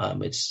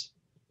it's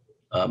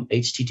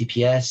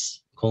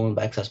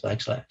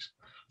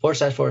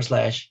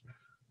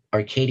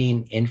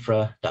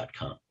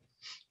https://arcadianinfra.com.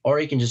 Or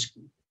you can just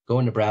go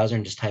in the browser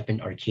and just type in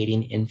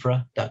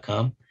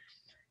arcadianinfra.com.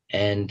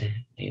 And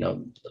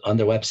on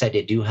their website,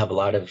 they do have a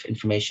lot of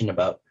information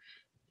about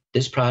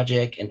this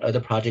project and other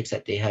projects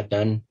that they have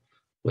done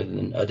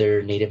within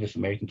other Native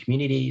American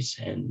communities.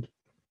 And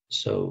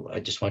so I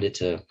just wanted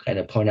to kind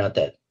of point out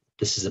that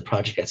this is a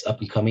project that's up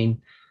and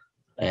coming,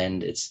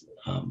 and it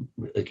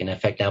can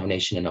affect Navajo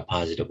Nation in a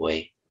positive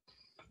way.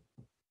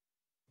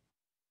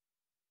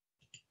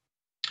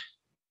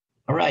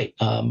 All right,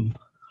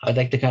 I'd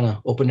like to kind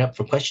of open up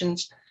for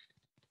questions.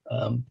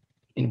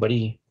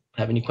 Anybody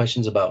have any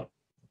questions about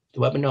the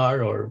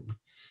webinar or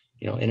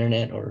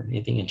internet or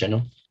anything in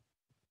general?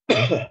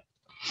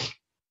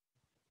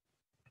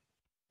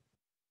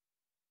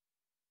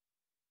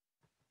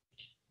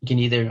 You can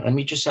either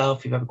unmute yourself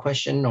if you have a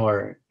question,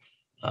 or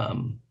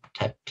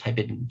type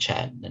it in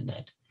chat, and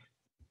I'd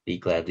be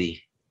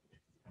gladly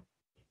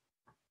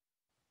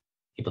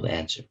able to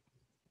answer.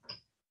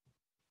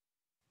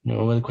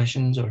 No other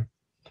questions?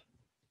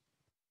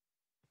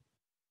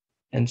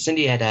 And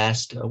Cindy had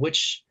asked,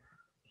 which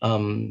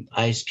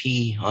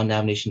ISP on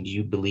Navajo Nation do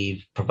you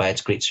believe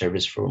provides great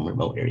service for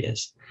remote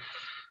areas?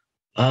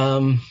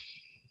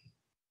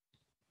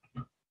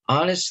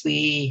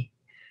 Honestly,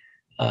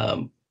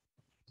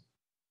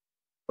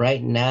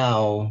 right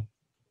now,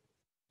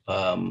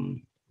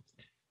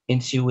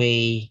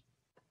 N2A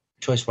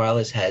Choice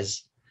Wireless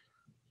has,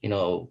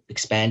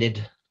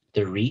 expanded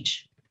their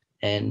reach,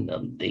 and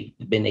they've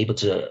been able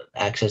to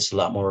access a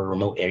lot more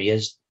remote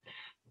areas,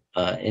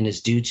 and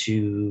it's due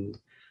to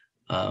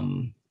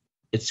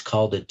it's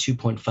called the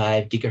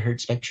 2.5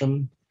 gigahertz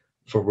spectrum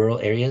for rural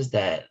areas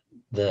that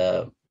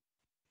the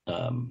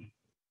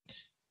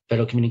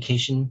Federal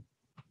Communication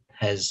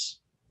has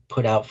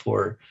put out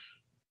for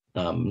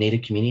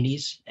Native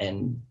communities,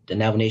 and the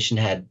Navajo Nation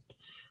had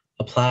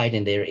applied,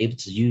 and they were able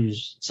to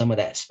use some of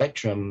that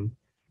spectrum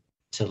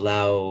to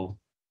allow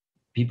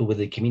people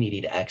within the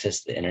community to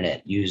access the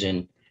internet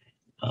using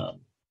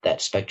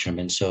that spectrum.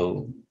 And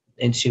so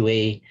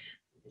N2A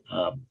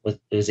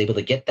was able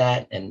to get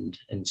that, and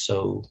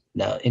so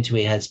now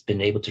N2A has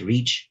been able to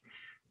reach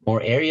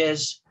more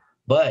areas,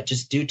 but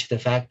just due to the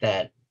fact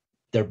that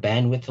their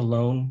bandwidth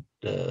alone,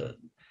 they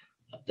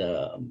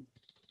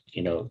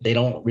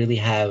don't really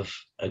have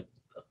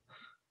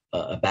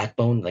a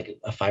backbone, like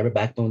a fiber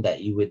backbone,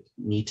 that you would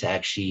need to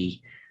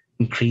actually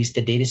increase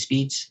the data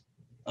speeds.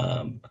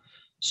 9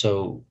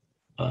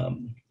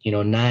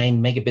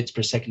 megabits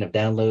per second of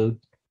download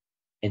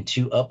and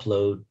 2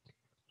 upload,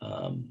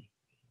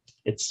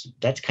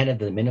 that's kind of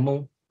the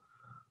minimal.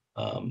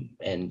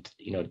 And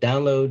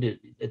download,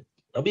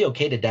 it'll be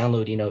okay to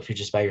download, if you're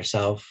just by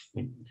yourself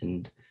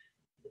and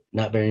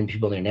not very many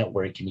people on their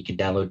network, and you can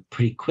download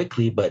pretty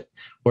quickly. But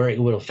where it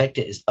would affect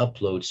it is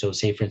upload. So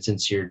say, for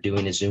instance, you're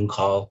doing a Zoom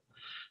call,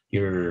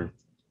 your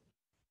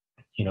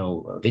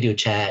a video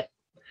chat,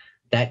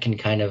 that can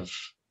kind of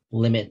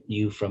limit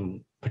you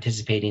from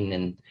participating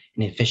in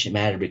an efficient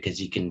manner,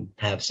 because you can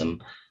have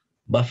some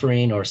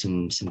buffering or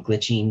some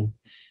glitching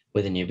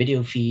within your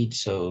video feed.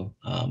 So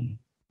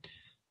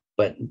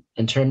but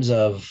in terms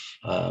of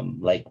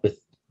like with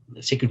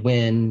Sacred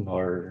Wind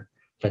or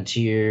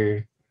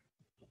Frontier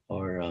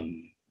or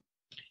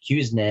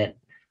HughesNet,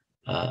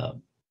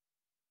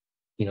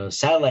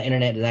 satellite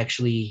internet is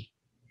actually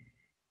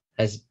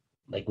has,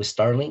 like with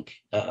Starlink,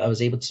 I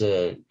was able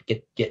to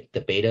get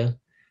the beta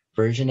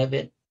version of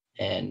it,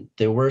 and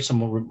there were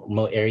some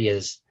remote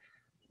areas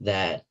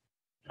that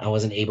I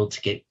wasn't able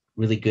to get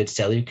really good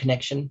cellular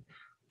connection.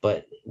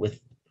 But with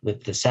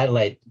the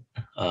satellite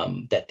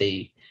that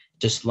they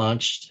just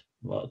launched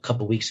a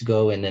couple weeks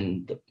ago, and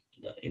then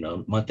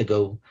a month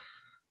ago,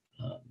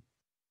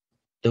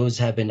 those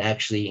have been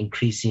actually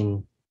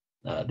increasing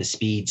the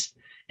speeds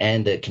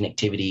and the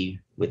connectivity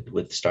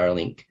with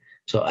Starlink.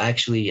 So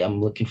actually, I'm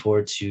looking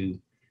forward to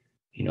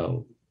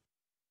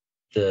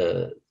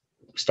the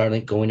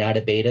Starlink going out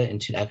of beta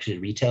into actually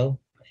retail,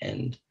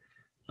 and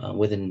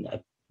within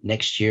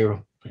next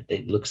year,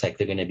 it looks like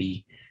they're going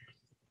to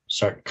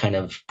start kind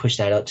of push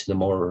that out to the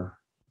more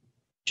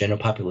general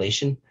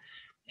population.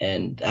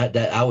 And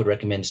that I would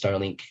recommend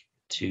Starlink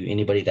to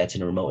anybody that's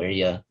in a remote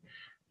area,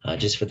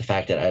 just for the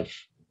fact that I've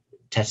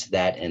tested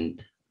that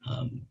and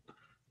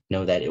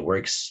know that it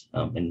works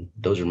in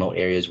those remote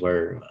areas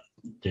where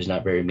there's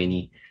not very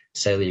many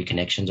cellular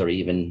connections, or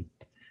even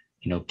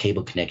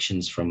cable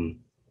connections from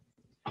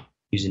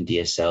using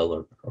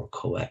DSL or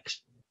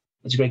Coax.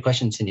 That's a great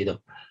question, Cindy, though.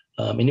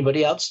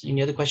 Anybody else?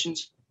 Any other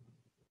questions?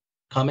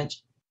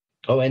 Comments?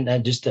 Oh,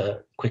 and just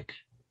a quick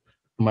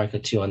remark or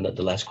two on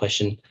the last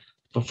question.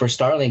 But for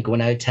Starlink,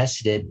 when I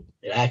tested it,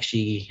 it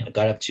actually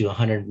got up to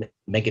 100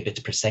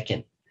 megabits per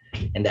second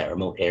in that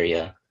remote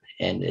area.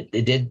 And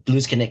it did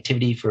lose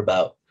connectivity for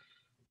about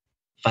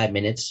 5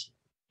 minutes,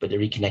 but it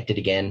reconnected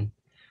again.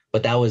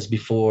 But that was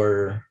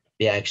before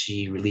they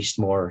actually released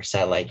more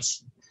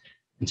satellites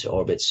into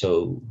orbit.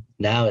 So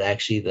now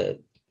actually the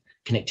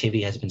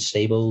connectivity has been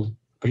stable,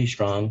 pretty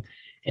strong,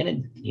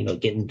 and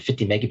getting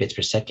 50 megabits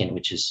per second,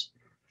 which is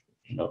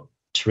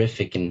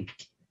terrific in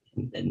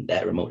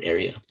that remote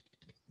area.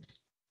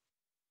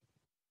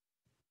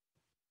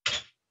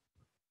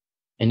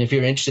 And if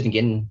you're interested in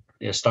getting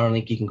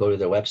Starlink, you can go to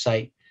their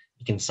website.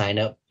 You can sign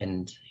up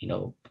and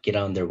get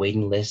on their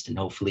waiting list, and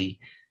hopefully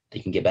they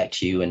can get back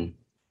to you. And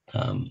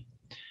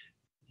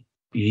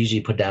you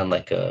usually put down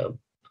like a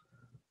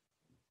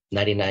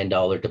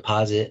 $99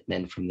 deposit, and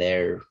then from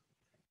there,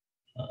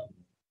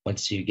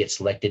 once you get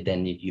selected,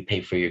 then you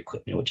pay for your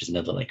equipment, which is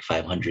another like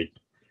 $500.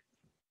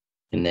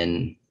 And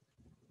then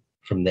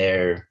from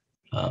there,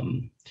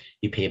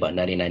 you pay about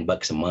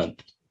 $99 a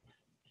month,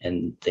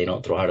 and they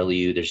don't throttle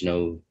you. There's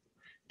no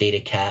data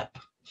cap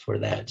for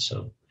that.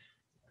 So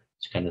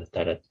it's kind of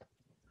thought I'd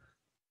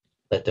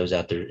let those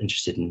out there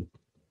interested in,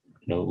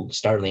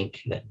 Starlink,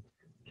 that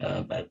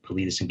I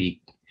believe this can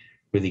be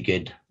really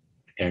good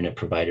internet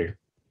provider.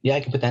 Yeah, I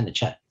can put that in the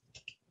chat.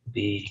 Let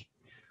me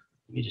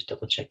just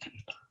double check.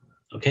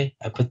 Okay,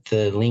 I put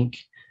the link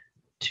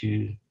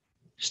to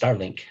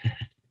Starlink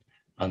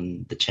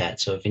on the chat.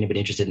 So if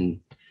anybody interested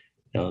in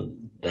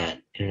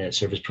that internet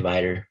service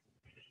provider,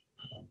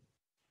 you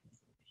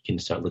can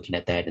start looking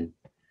at that and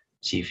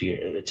see if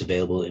it's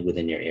available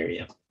within your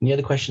area. Any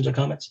other questions or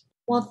comments?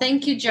 Well,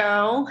 thank you,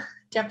 Joe.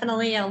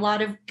 Definitely a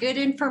lot of good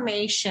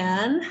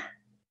information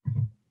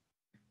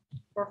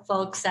for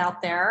folks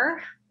out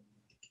there.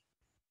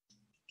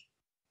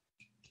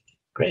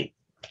 Great.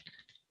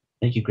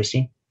 Thank you,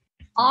 Christine.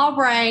 All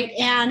right.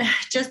 And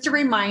just a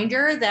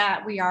reminder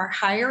that we are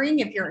hiring.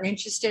 If you're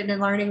interested in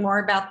learning more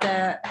about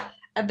the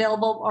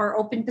available or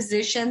open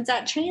positions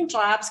at Change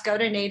Labs, go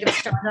to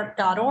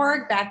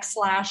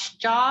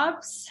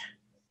nativestartup.org/jobs.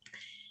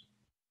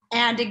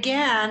 And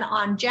again,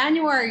 on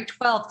January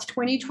 12th,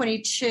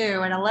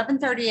 2022 at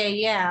 11:30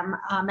 a.m.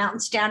 Mountain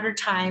Standard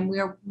Time,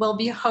 we'll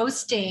be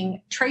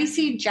hosting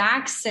Tracy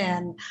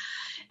Jackson,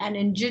 an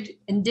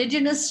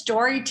Indigenous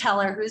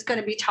storyteller who's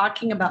going to be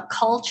talking about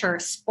culture,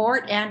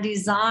 sport, and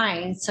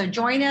design. So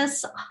join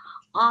us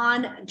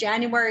on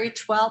January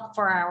 12th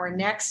for our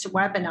next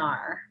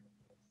webinar.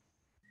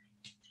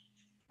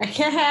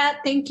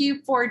 Thank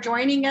you for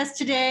joining us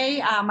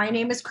today. My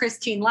name is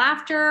Christine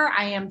Laughter.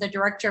 I am the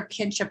Director of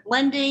Kinship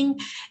Lending.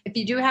 If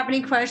you do have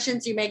any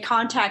questions, you may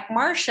contact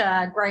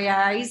Marcia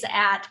Grayeyes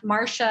at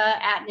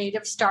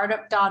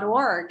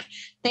marcia@nativestartup.org.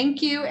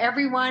 Thank you,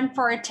 everyone,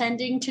 for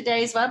attending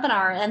today's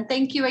webinar. And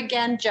thank you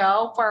again,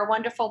 Joe, for a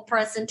wonderful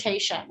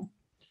presentation.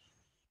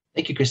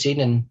 Thank you, Christine.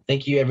 And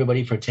thank you,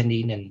 everybody, for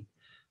attending, and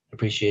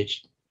appreciate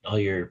all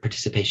your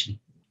participation.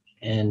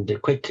 And a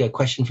quick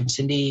question from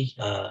Cindy.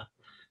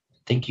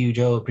 Thank you,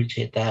 Joe.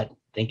 Appreciate that.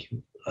 Thank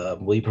you.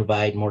 Will you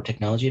provide more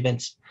technology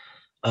events?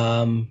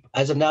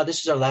 As of now,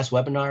 this is our last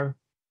webinar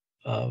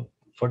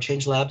for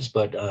Change Labs,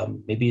 but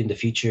maybe in the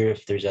future,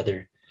 if there's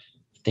other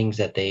things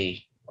that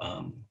they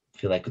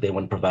feel like they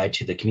want to provide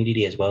to the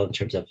community as well in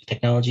terms of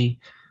technology,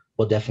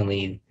 we'll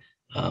definitely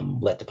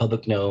let the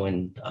public know,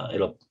 and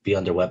it'll be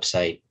on their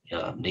website,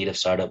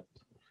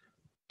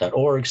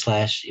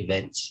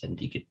 nativestartup.org/events, and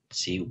you could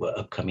see what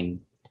upcoming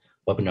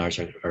webinars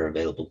are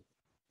available.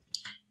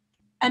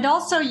 And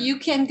also, you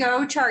can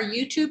go to our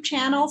YouTube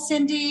channel,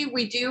 Cindy.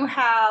 We do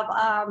have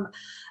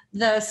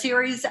the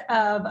series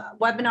of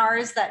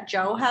webinars that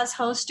Joe has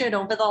hosted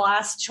over the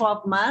last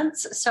 12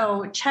 months.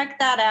 So check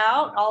that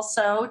out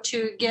also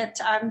to get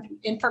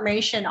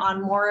information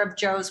on more of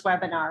Joe's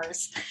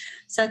webinars.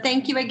 So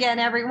thank you again,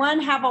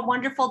 everyone. Have a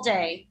wonderful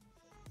day.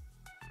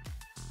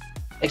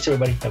 Thanks,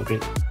 everybody. Have a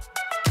great day.